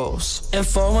my goals. And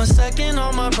for 1 second,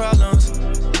 all my problems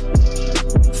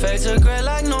fade to gray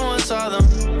like no one saw them.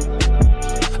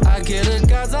 I get a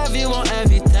God's eye view on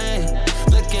everything,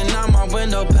 looking out my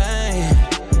window pane.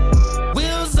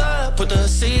 Wheels up, put the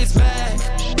seats back.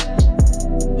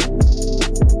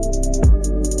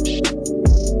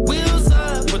 Wheels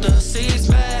up, put the seats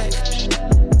back.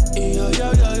 Yo,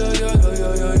 yo, yo, yo, yo, yo,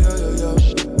 yo, yo, yo, yo.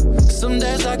 Some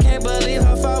days I can't believe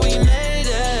how far we made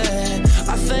it.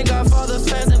 I thank God for the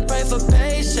fans and pray for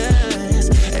patience.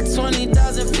 At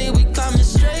 20,000 feet, we climbing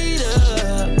straight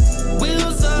up.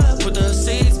 Wheels up, put the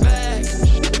seats back.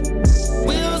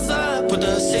 Wheels up, put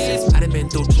the seats back. I done been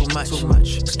through too much.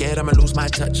 Scared I'ma lose my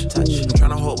touch. I'm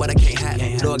tryna hold what I can't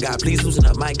have. Lord God, please loosen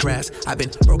up my grasp. I've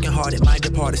been broken hearted, mind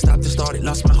departed, stopped and started,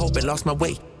 lost my hope and lost my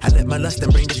way. I let my lust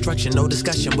and bring destruction, no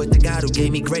discussion with the God who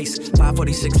gave me grace.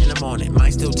 5:46 in the morning,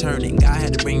 mind still turning. God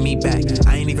had to bring me back.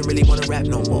 I ain't even really wanna rap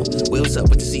no more. Wheels up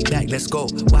with the seat back, let's go.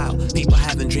 Wow, people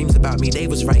having dreams about me, they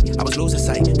was right. I was losing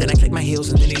sight. Then I clicked my heels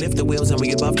and then He lift the wheels and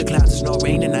we above the clouds. There's no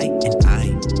rain tonight, and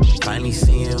I'm finally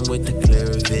seeing with the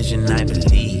clearer vision. I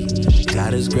believe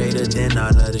God is greater than all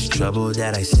of this trouble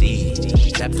that I see.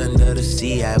 Trapped under the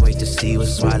sea, I wait to see what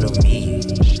swallow me.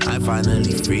 I'm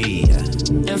finally free.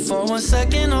 And for 1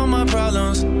 second, all my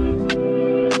problems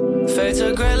fade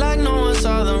to gray like no one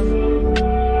saw them.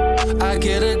 I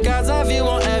get a God's eye view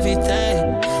on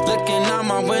everything, looking out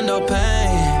my window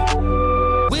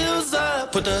pane. Wheels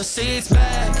up, put the seats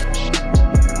back.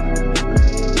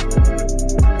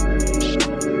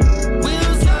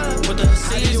 Wheels up, put the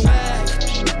seats back.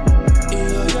 Yo,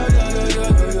 yo, yo, yo, yo,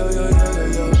 yo, yo, yo,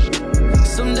 yo.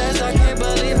 Some days I can't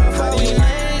believe how far we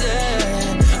made it.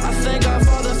 I thank God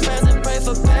for the fans and pray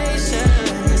for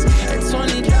patience. At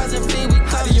 20,000 feet, we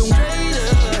climbing straight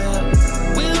up.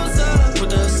 Wheels up, put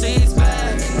the seats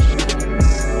back.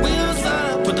 Wheels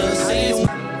up, put the seats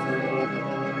back.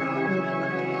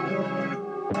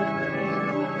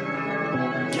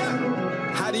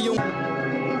 How do you?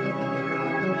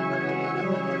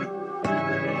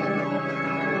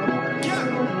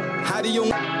 How do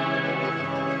you?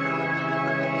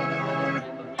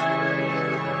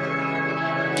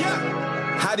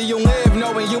 How do you live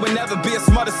knowing knowing you would never be as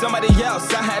smart as somebody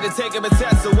else. I had to take him a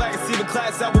test so I could see the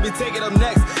class I would be taking up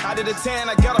next. Out of the 10,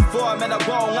 I got a 4, man, I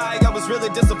won't lie. I was really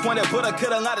disappointed, but I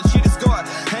couldn't lie to cheat a score.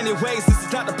 Anyways, this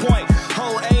is not the point.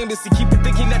 Whole aim is to keep it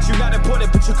thinking that you're not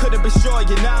important, but you couldn't be sure.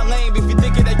 You're not lame if you're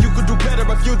thinking that you could do better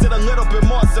if you did a little bit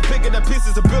more. So picking up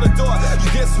pieces to build a door. You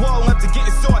get swollen up to get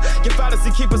it sore. Your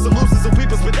fantasy keepers and losers and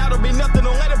weepers, but that'll mean nothing.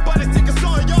 Don't let anybody take a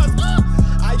song yours.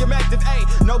 I am active A,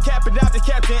 no capping out the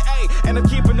captain A, and I'm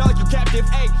keeping all you captive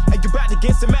A, and you about to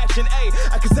get some action A.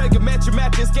 I can tell you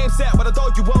matches, game set, but I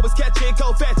thought you always catch it,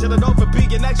 go fetch it. I know for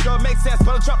being extra it makes sense,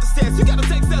 but I drop the stairs. You gotta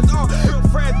take steps on. Real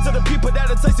friends to the people that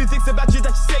touch you, things about you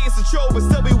that you say it's a troll, but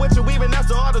still be with you even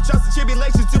after all the trials and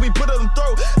tribulations to be put them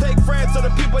through. Fake friends to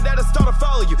the people that start to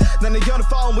follow you, then they're gonna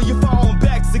follow when you fall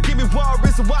back. So give me one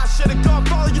reason why I should've gone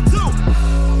follow you too.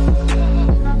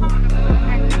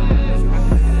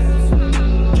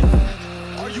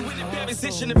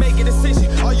 To make a decision.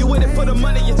 Are you in it for the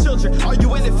money of your children? Are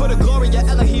you in it for the glory of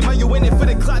Elohim? Are you in it for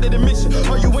the cloud of the mission?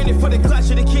 Are you in it for the clash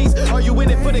of the keys? Are you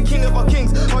in it for the king of all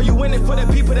kings? Are you in it for the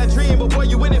people that dream? But are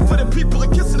you in it for the people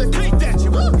that kissing the cake that you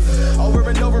over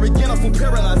and over again, I feel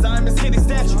paralyzed. I am a skinny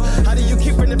statue. How do you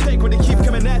keep from the fake when they keep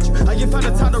coming at you? How you find the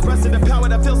time to rest in the power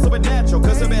that feels so unnatural?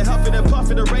 Cause I've been huffing and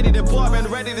puffing and ready to blow and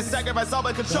ready to sacrifice all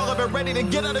my control. I've been ready to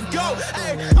get out and go.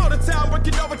 Hey, all the time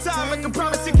working overtime. I can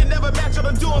promise you can never match what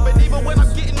I'm doing, but even when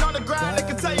I'm getting on the grind, I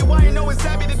can tell you why you know it's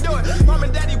happy to do it. Mom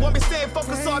and daddy want me staying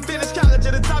focused, so I finished college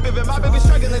at the top of it. My baby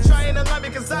struggling, trying to learn me,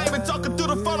 cause I ain't been talking through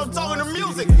the phone, I'm talking to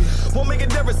music. Won't make a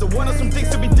difference, I wanted some things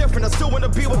to be different. I still wanna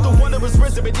be with the one that was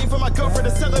risen, but even my girlfriend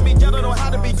is telling me, I don't know how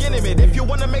to begin it. If you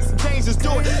wanna make some changes, do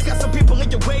it. Got some people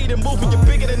in your way to move, and you're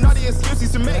bigger than all the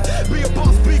excuses you make. Be a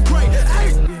boss, be great.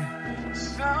 Hey!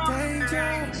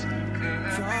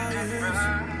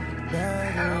 How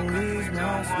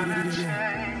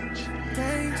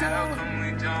come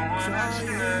we don't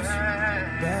wanna change?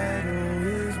 Battle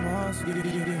is my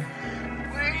story.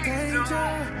 We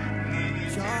don't need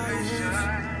to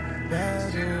shine.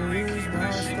 Battle is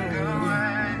my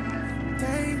story.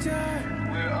 Danger.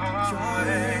 We're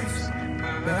always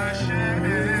battle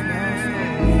is my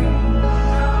story.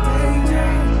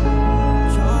 Danger.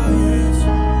 Choice.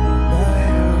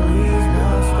 Battle is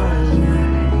my story.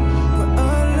 But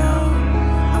alone,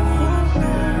 I won't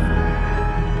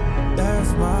know.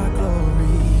 That's my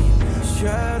glory.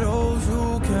 Shadows, you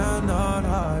cannot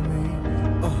hide me.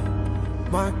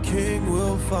 My king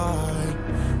will fight.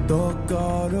 The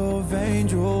God of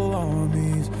angel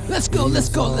armies. Let's go, let's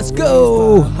go, let's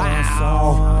go.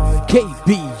 Wow.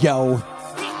 KB, yo.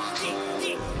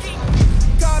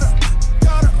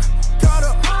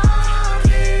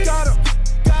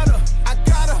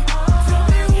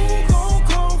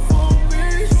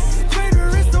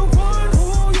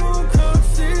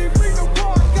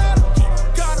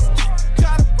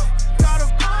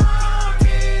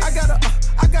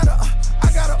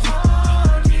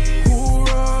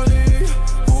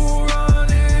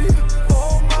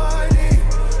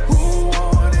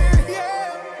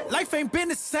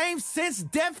 Since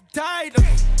death died,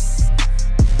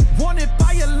 wanted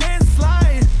by a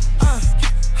landslide.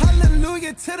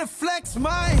 Hallelujah to the flex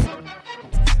mind.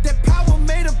 That power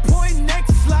made a point.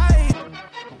 Next slide.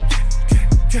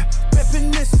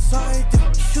 Reppin' this side.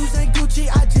 Shoes ain't Gucci.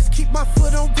 I just keep my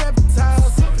foot on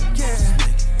reptiles. Yeah,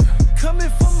 coming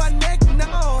for my neck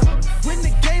now. When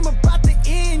the game about to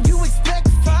end, you expect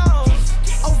fouls.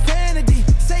 Oh vanity,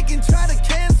 Satan try to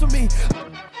cancel me.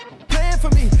 Plan for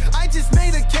me. I just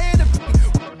made a canopy.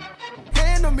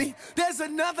 Hand on me, there's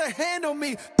another hand on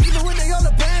me. Even when they all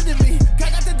abandon me, I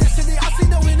got the destiny, I see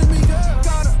no enemy.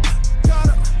 Gotta,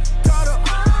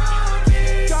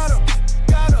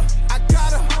 I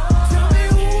gotta. Tell me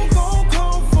who gon'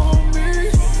 come for me.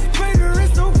 Greater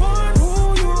is the one who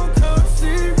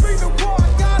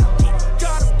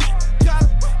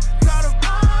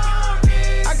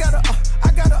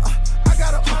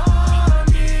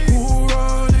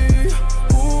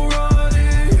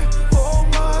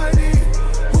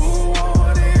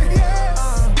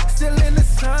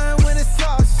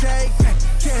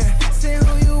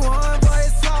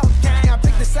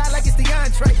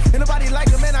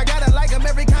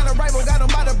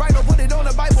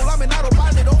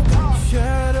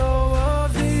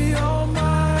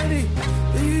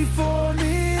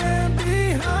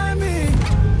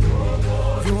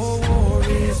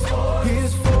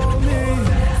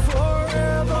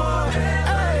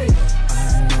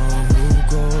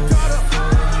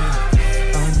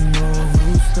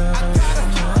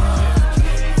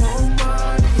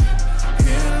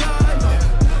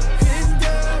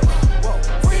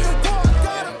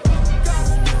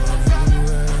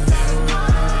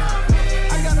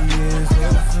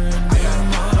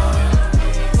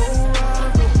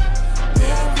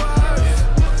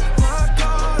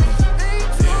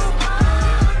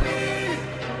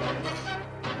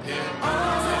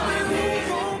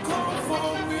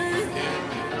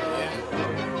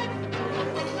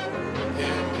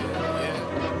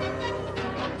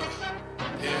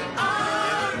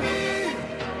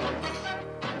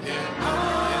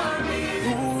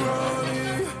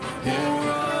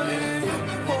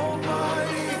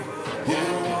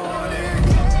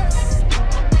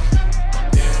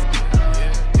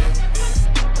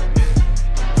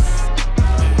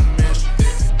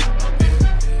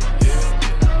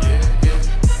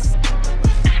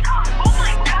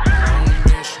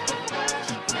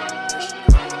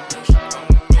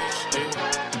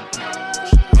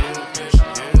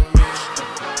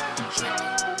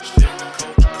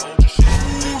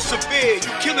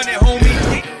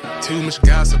much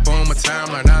gossip on my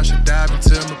timeline, I should dive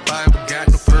into my Bible.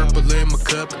 Got no purple in my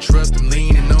cup, I trust and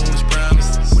leaning on his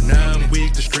promises. When I'm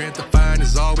weak, the strength I find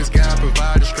is always God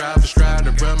provided. Strive for stride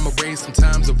to run my race.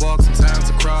 Sometimes I walk, sometimes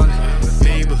I crawl it.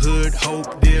 Neighborhood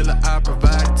hope dealer, I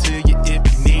provide it to you if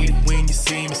you need it. When you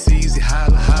see me, seize it,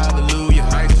 holla, hallelujah.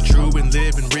 Christ the true and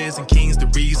living, risen kings, the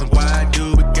reason why I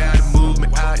do it. Got a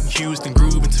movement out in Houston,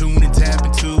 grooving, tuning,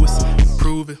 tapping to us,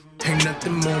 prove it. Ain't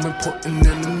nothing more important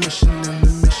than the mission,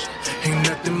 Ain't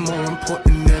nothing more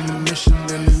important than the mission,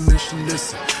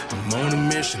 Listen, I'm on a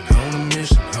mission, on a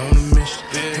mission, on a mission.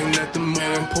 Ain't nothing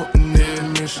more important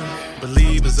than the mission.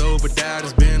 Believers over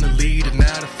doubters, been a leader,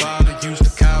 not a father. Used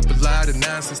to cop a lot of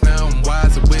nonsense, now I'm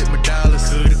wiser with my dollars.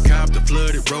 Could've copped a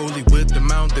flooded rollie with the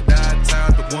amount that I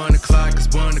timed. But 1 o'clock is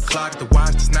 1 o'clock, the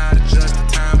watch does not adjust the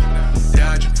time.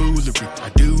 Dodging foolery, I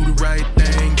do the right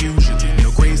thing usually. No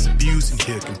grace abusing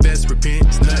here, confess, repent,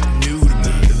 it's nothing new to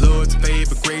me. The Lord's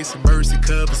favor, grace and mercy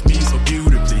covers me so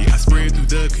beautifully. I spread through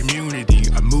the community,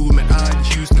 a movement out in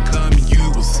Houston, come and you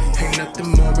will see. Ain't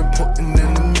nothing more important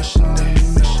than the mission,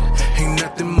 Ain't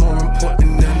nothing more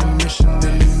important than the mission,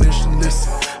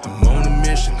 Listen, I'm on a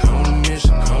mission, on a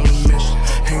mission, on a mission.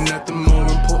 Ain't nothing more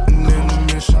important than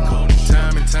the mission.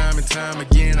 Time and time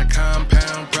again, I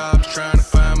compound problems, trying to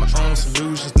find my own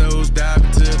solutions. Nose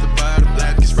diving to the bottom,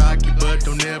 life is rocky, but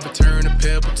don't ever turn a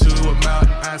pebble to a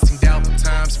mountain. I seen doubtful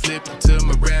times flip into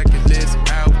miraculous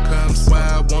outcomes. Why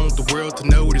I want the world to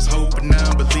know there's hope, and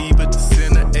non-believer, the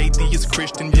sinner, atheist,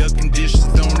 Christian. Your conditions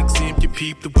don't exempt you.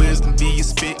 Peep the wisdom, be a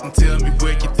spit and tell me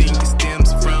where you think it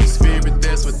stems from. Spirit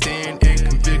that's within and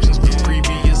convictions from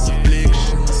previous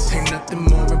afflictions. Ain't nothing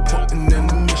more important than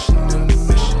the mission,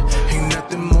 Ain't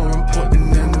nothing more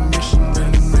important than the mission,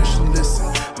 Listen,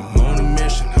 I'm on a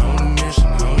mission, on a mission,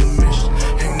 on a mission.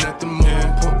 Ain't nothing more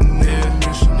important than the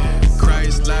mission.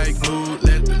 Christ-like mood,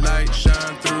 let the light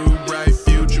shine through. Bright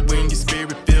future when your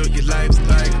spirit filled, your life's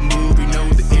like a movie. Know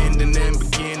the end and then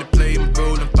begin to play my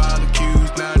role and follow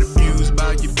cues. Not abused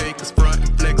by your fakers, front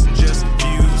and flexing, just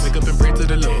confused. Wake up and pray to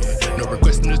the Lord, no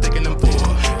requesting who's taking them for.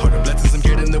 Heart of blessings, I'm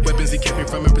getting the weapons he kept me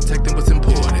from and protecting what's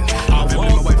important. I'm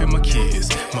family, my wife and my kids,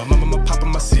 my mama, my papa,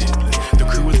 my siblings. The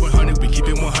crew is 100, we keep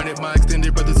it 100, my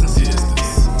extended brothers and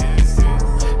sisters.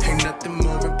 Ain't nothing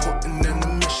more important than the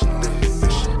mission,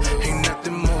 Ain't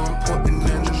nothing more important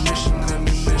than the mission,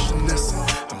 Listen,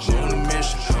 I'm on a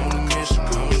mission, on a mission,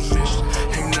 on a mission.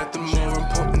 Ain't nothing more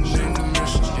important than the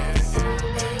mission.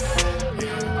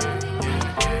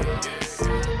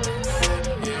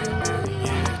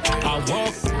 I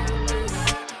walk.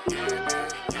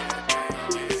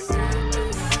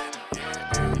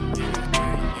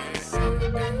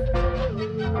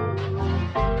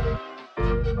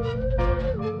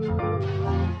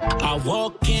 I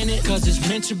walk in it cause it's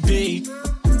meant to be.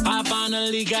 I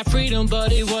finally got freedom,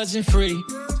 but it wasn't free.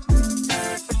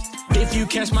 If you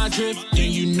catch my drift,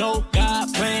 then you know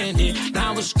God planned it.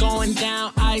 Now it's going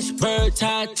down, iceberg,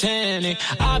 Titanic.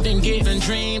 I've been given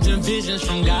dreams and visions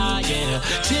from God, yeah.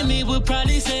 Timmy would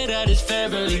probably say that it's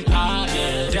fairly odd,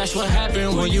 yeah. That's what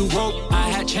happened when you woke. I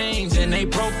had chains and they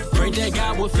broke. Pray that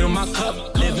God would fill my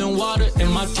cup. Living water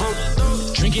in my throat.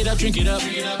 Drink it up, drink it up.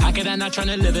 How could I not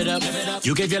tryna live it up?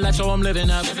 You give your life, so I'm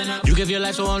living up. You give your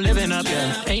life, so I'm living up,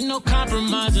 yeah. Ain't no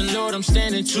compromising, Lord, I'm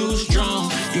standing too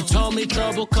strong. You told me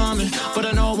trouble coming, but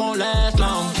I know it won't last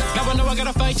long. Now I know I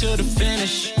gotta fight to the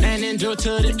finish and endure to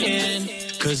the end.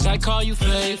 Cause I call you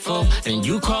faithful and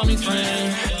you call me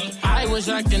friend. I was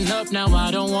acting up, now I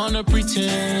don't wanna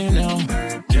pretend, no.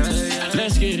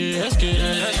 Let's get it, let's get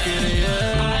it, let's get it,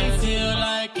 yeah. I feel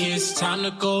like it's time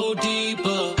to go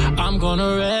deeper. I'm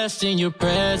gonna rest in your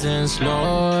presence,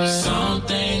 Lord. Some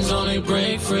things only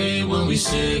break free when we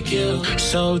seek you.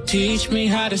 So teach me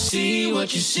how to see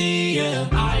what you see, yeah.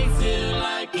 I feel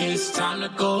like it's time to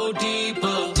go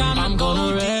deeper. I'm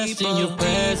gonna rest in your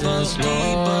presence,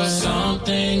 Lord. Some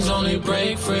things only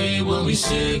break free when we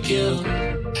seek you.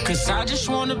 Cause I just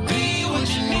wanna be what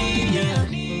you need, yeah.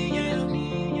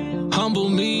 Humble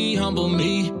me, humble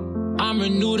me. I'm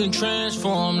renewed and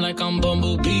transformed like I'm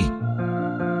Bumblebee.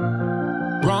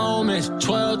 Romans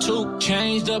 12:2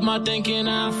 changed up my thinking.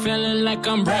 I'm feeling like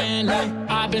I'm brand new.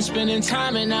 I've been spending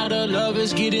time and now the love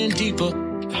is getting deeper.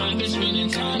 I've been spending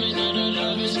time and now the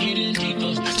love is getting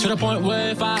deeper. To the point where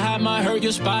if I had my hurt,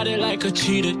 you spot it like a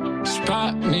cheater.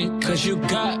 Spot me, cause you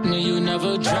got me, you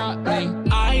never drop me.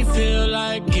 I feel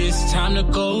like it's time to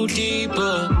go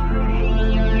deeper.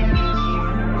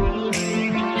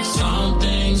 Some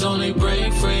things only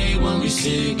break free when we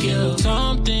seek you.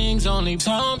 Some things only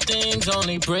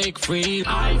break free.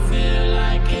 I feel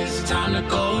like it's time to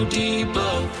go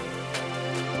deeper.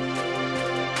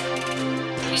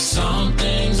 Some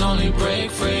things only break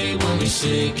free when we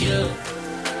seek you.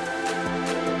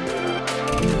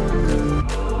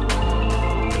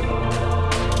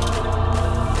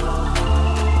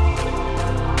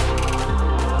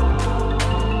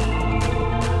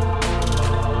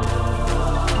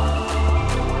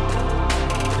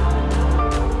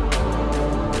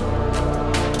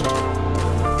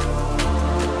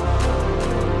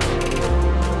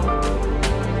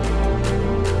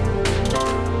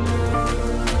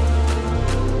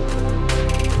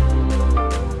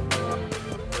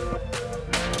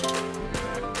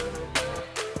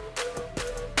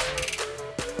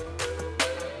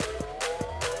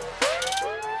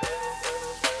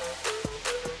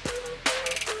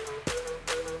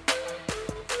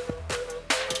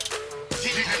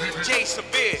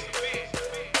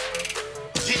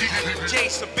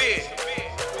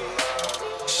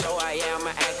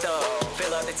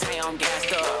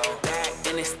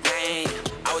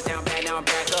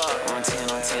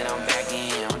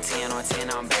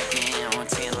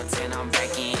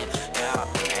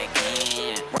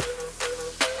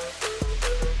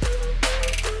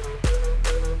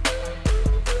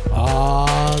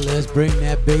 Bring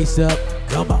that bass up.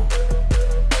 Come on.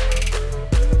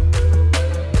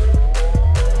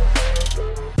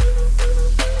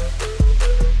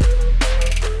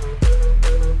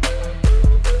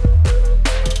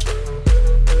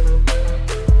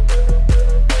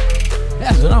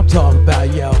 That's what I'm talking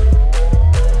about, yo.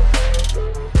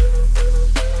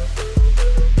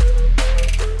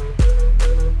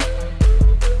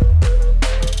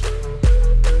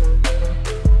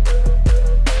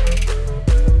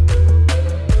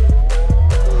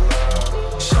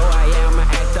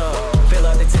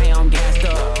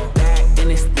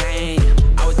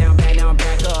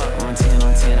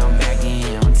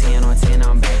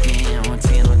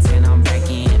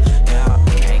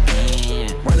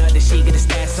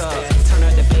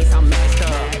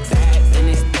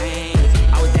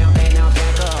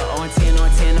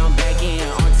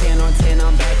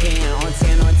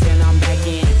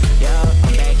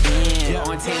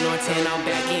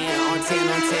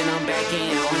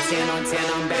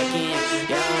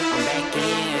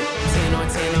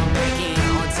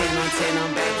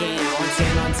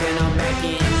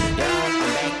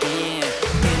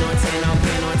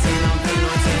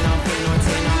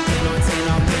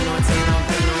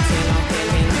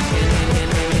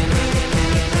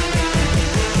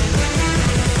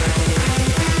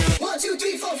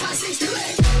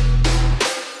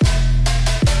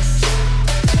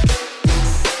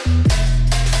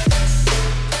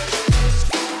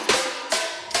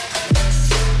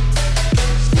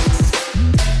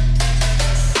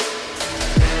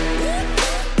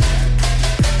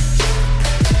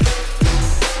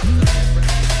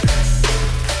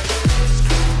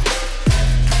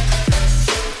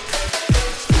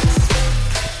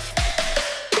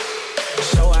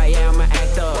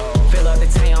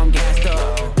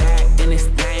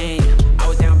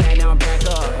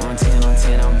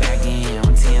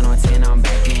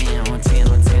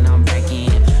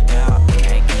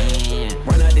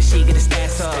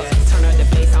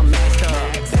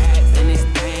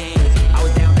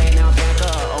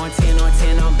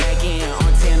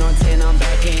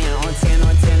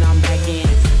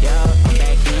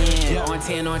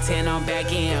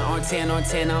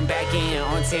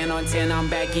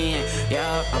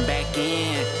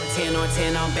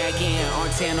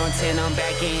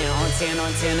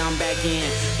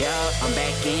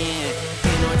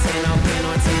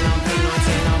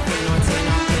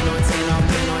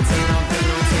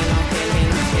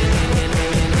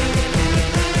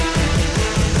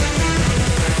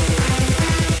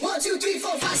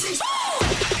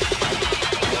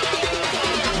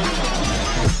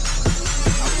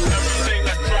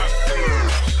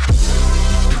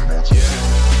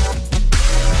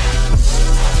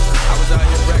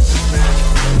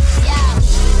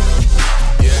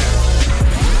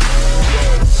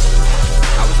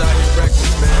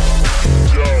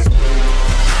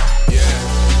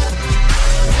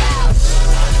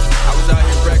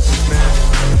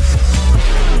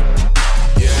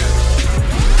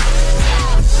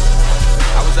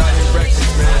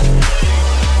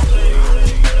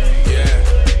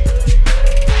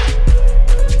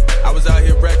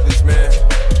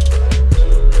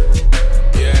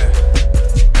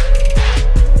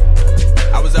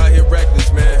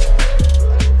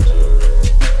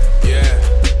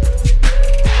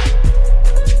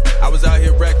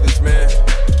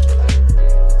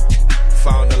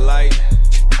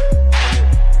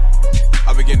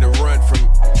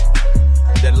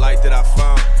 that I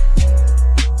found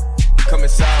coming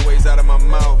sideways out of my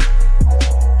mouth.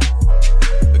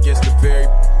 against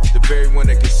the very one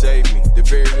that could save me, the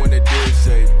very one that did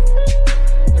save me.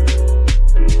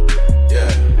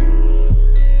 Yeah.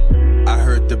 I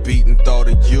heard the beat and thought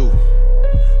of you.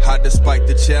 How despite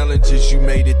the challenges you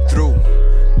made it through.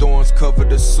 Thorns covered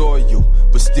the soil,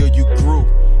 but still you grew.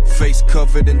 Face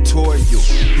covered in toil.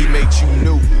 He made you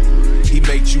new. He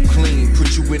made you clean,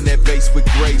 put you in that vase with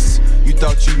grace. You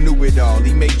thought you knew it all,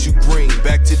 he made you green.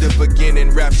 Back to the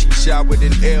beginning, rap she showered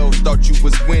in L's. Thought you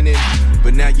was winning,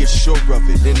 but now you're sure of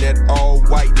it. In that all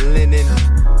white linen,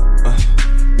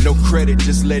 no credit,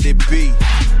 just let it be.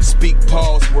 Speak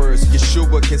Paul's words,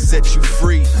 Yeshua can set you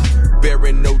free.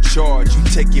 Bearing no charge, you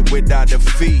take it without a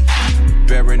fee.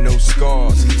 Bearing no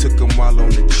scars, he took them while on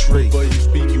the tree. Before you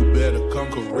speak, you better come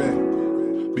correct.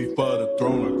 Before the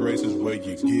throne of grace is where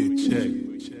you get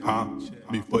checked. Huh?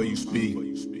 Before you speak.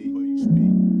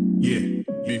 Yeah,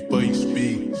 before you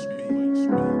speak.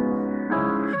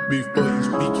 Before you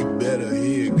speak, you better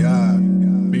hear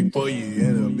God. Before you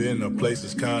end up in a place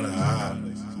that's kinda high.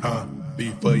 Huh?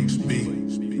 Before you speak.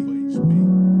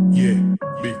 Yeah,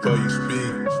 before you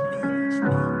speak.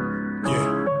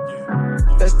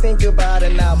 Let's think about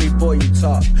it now before you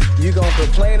talk. You gon'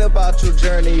 complain about your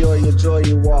journey or your joy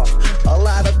you walk. A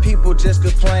lot of people just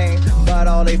complain about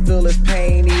all they feel is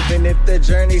pain, even if the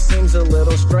journey seems a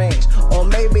little strange. Or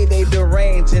maybe they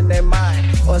deranged in their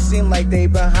mind, or seem like they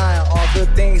behind. All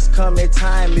good things come in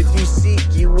time. If you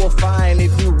seek, you will find.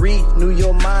 If you renew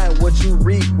your mind, what you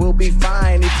reap will be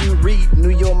fine. If you renew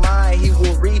your mind, he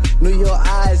will renew your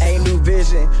eyes. A new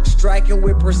vision, striking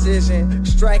with precision,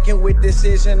 striking with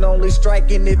decision, only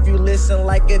striking if you listen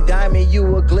like a diamond, you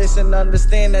will glisten.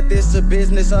 Understand that this a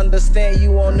business, understand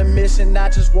you on the mission.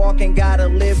 Not just walking, gotta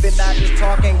live it. Not just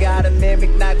talking, gotta mimic.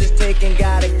 Not just taking,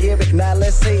 gotta give it. Not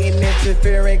let's say it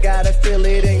interfering, gotta feel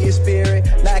it in your spirit.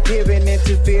 Not giving,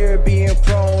 interfere, being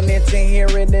prone into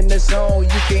hearing in the zone.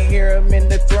 You can hear him in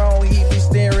the throne, he be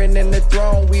staring in the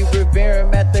throne. We revere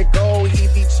him at the goal, he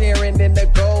be cheering in the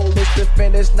goal. It's the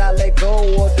finish, not let go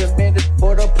or diminish.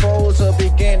 For the pros or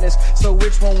beginners, so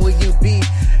which one will you be?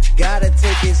 Gotta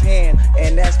take his hand,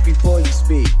 and that's before you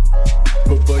speak.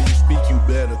 Before you speak, you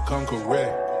better come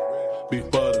correct.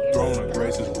 Before the throne of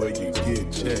grace is where you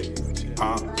get checked.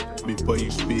 Huh? Before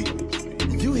you speak.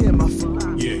 You hear my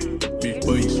phone? Yeah,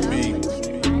 before you speak.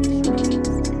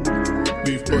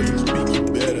 Before you speak, you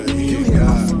better hear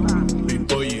God.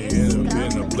 Before you end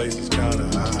up in a place that's kinda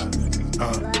high.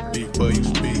 Before you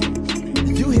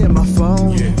speak. You hear my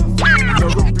phone? Yeah. No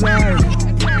reply.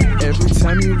 Every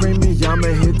time you ring me, I'ma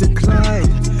hit decline.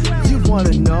 You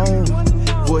wanna know,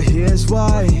 well here's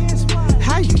why.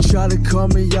 How you try to call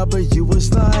me up, but you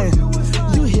was lying.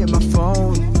 You hit my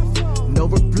phone, no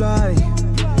reply.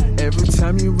 Every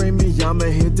time you ring me, I'ma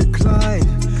hit decline.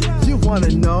 You wanna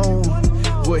know,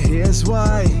 well here's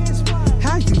why.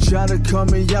 How you try to call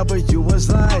me up, but you was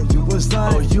lying.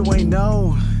 Oh, you ain't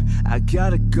know. I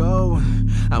gotta go.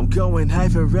 I'm going high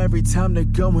for every time they're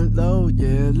going low.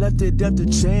 Yeah, left it up to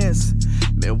chance.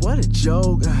 Man, what a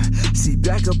joke. See,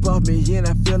 back up off me and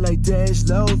I feel like Dash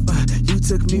Low. You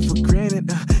took me for granted.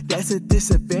 That's a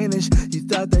disadvantage. You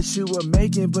thought that you were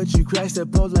making, but you crashed the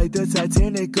boat like the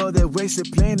Titanic. Oh, that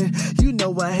wasted planet. You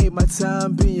know I hate my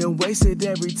time being wasted.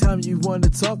 Every time you want to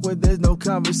talk where there's no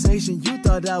conversation. You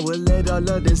thought I would let all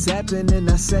of this happen and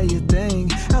I say a thing.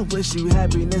 I wish you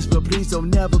happiness, but please don't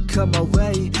never come my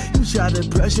way. You try to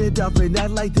brush it off and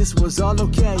act like this was all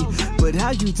okay. But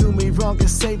how you do me wrong and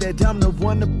say that I'm the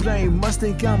one to blame? Must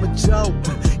think I'm a joke.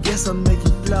 Guess I'm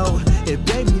making flow. And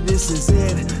baby, this is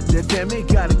it. The family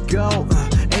gotta go.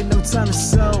 Ain't no time to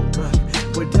soak.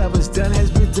 Whatever's done has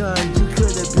been done. You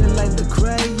could have been like the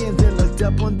Cray and then looked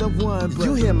up on the one. But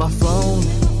you hear my phone,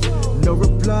 no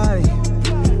reply.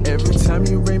 Every time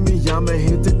you ring me, I'ma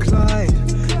hit decline.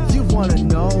 You wanna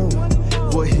know,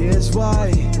 well here's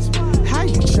why. How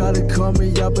you try to call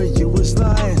me up, but you was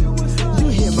lying. You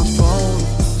hear my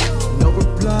phone, no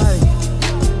reply.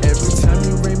 Every time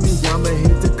you ring me, I'ma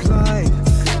hit decline.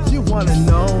 You wanna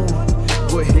know,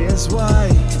 well here's why.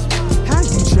 How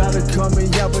you try to call me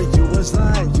up, but you was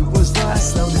lying. I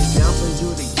slowed it down for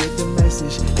you to get the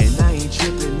message. And I ain't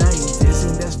tripping, I ain't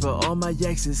dissing. That's for all my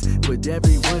exes. But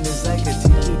everyone is like a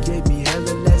teacher gave me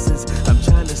hella lessons. I'm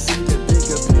trying to see the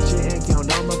bigger picture and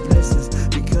count all my blessings.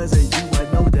 Because of you, I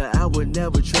know that I would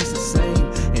never trust the same.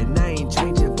 And I ain't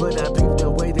changing, but I peep the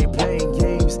way they playing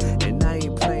games. And I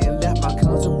ain't playing left, my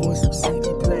console voice some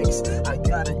CD blanks. I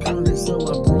got a calling, so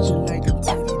I'm preaching like I'm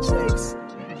TD Jakes.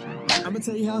 I'ma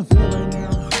tell you how I feel right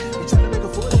now. I'm trying to make a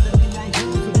fool of every night.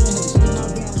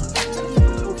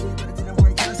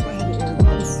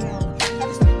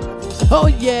 Oh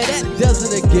yeah, that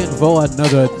does it again for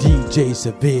another DJ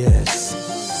Severe's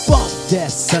that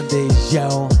Sundays,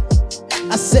 yo.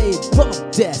 I say bump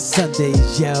that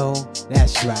Sundays, yo.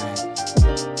 That's right.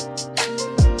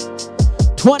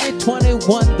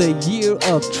 2021, the year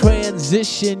of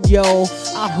transition, yo.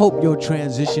 I hope your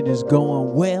transition is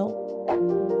going well.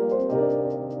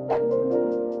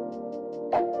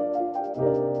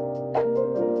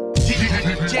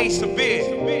 DJ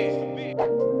Severe.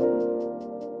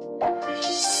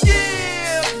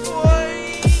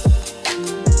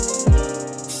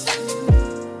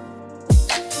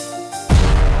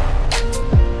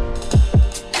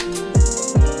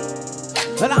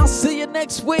 And I'll see you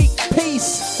next week.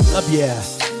 Peace. Love ya.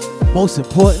 Most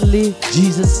importantly,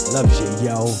 Jesus loves you,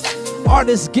 yo.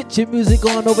 Artists, get your music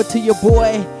on over to your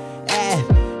boy at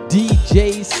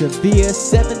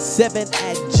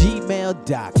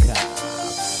DJSevere77@gmail.com.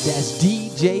 That's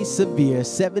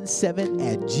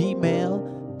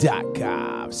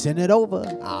DJSevere77@gmail.com. Send it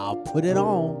over. I'll put it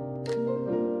on.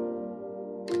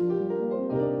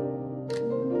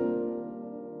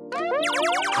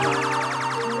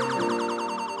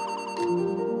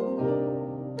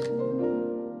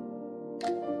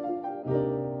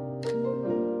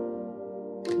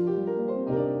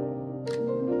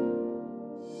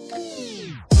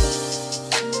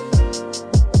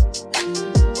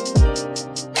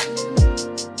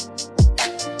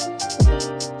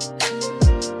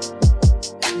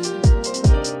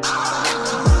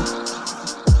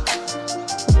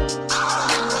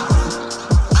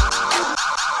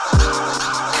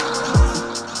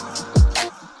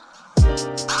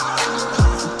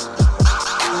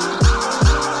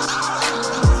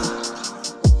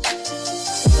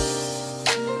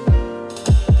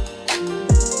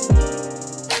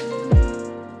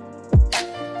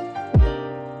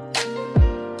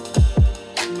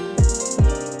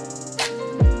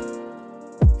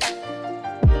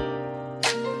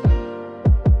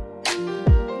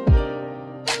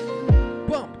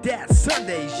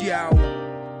 Sundays, yo.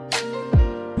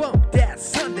 Bump that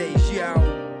Sundays, yo.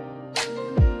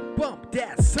 Bump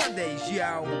that Sundays,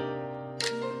 yo.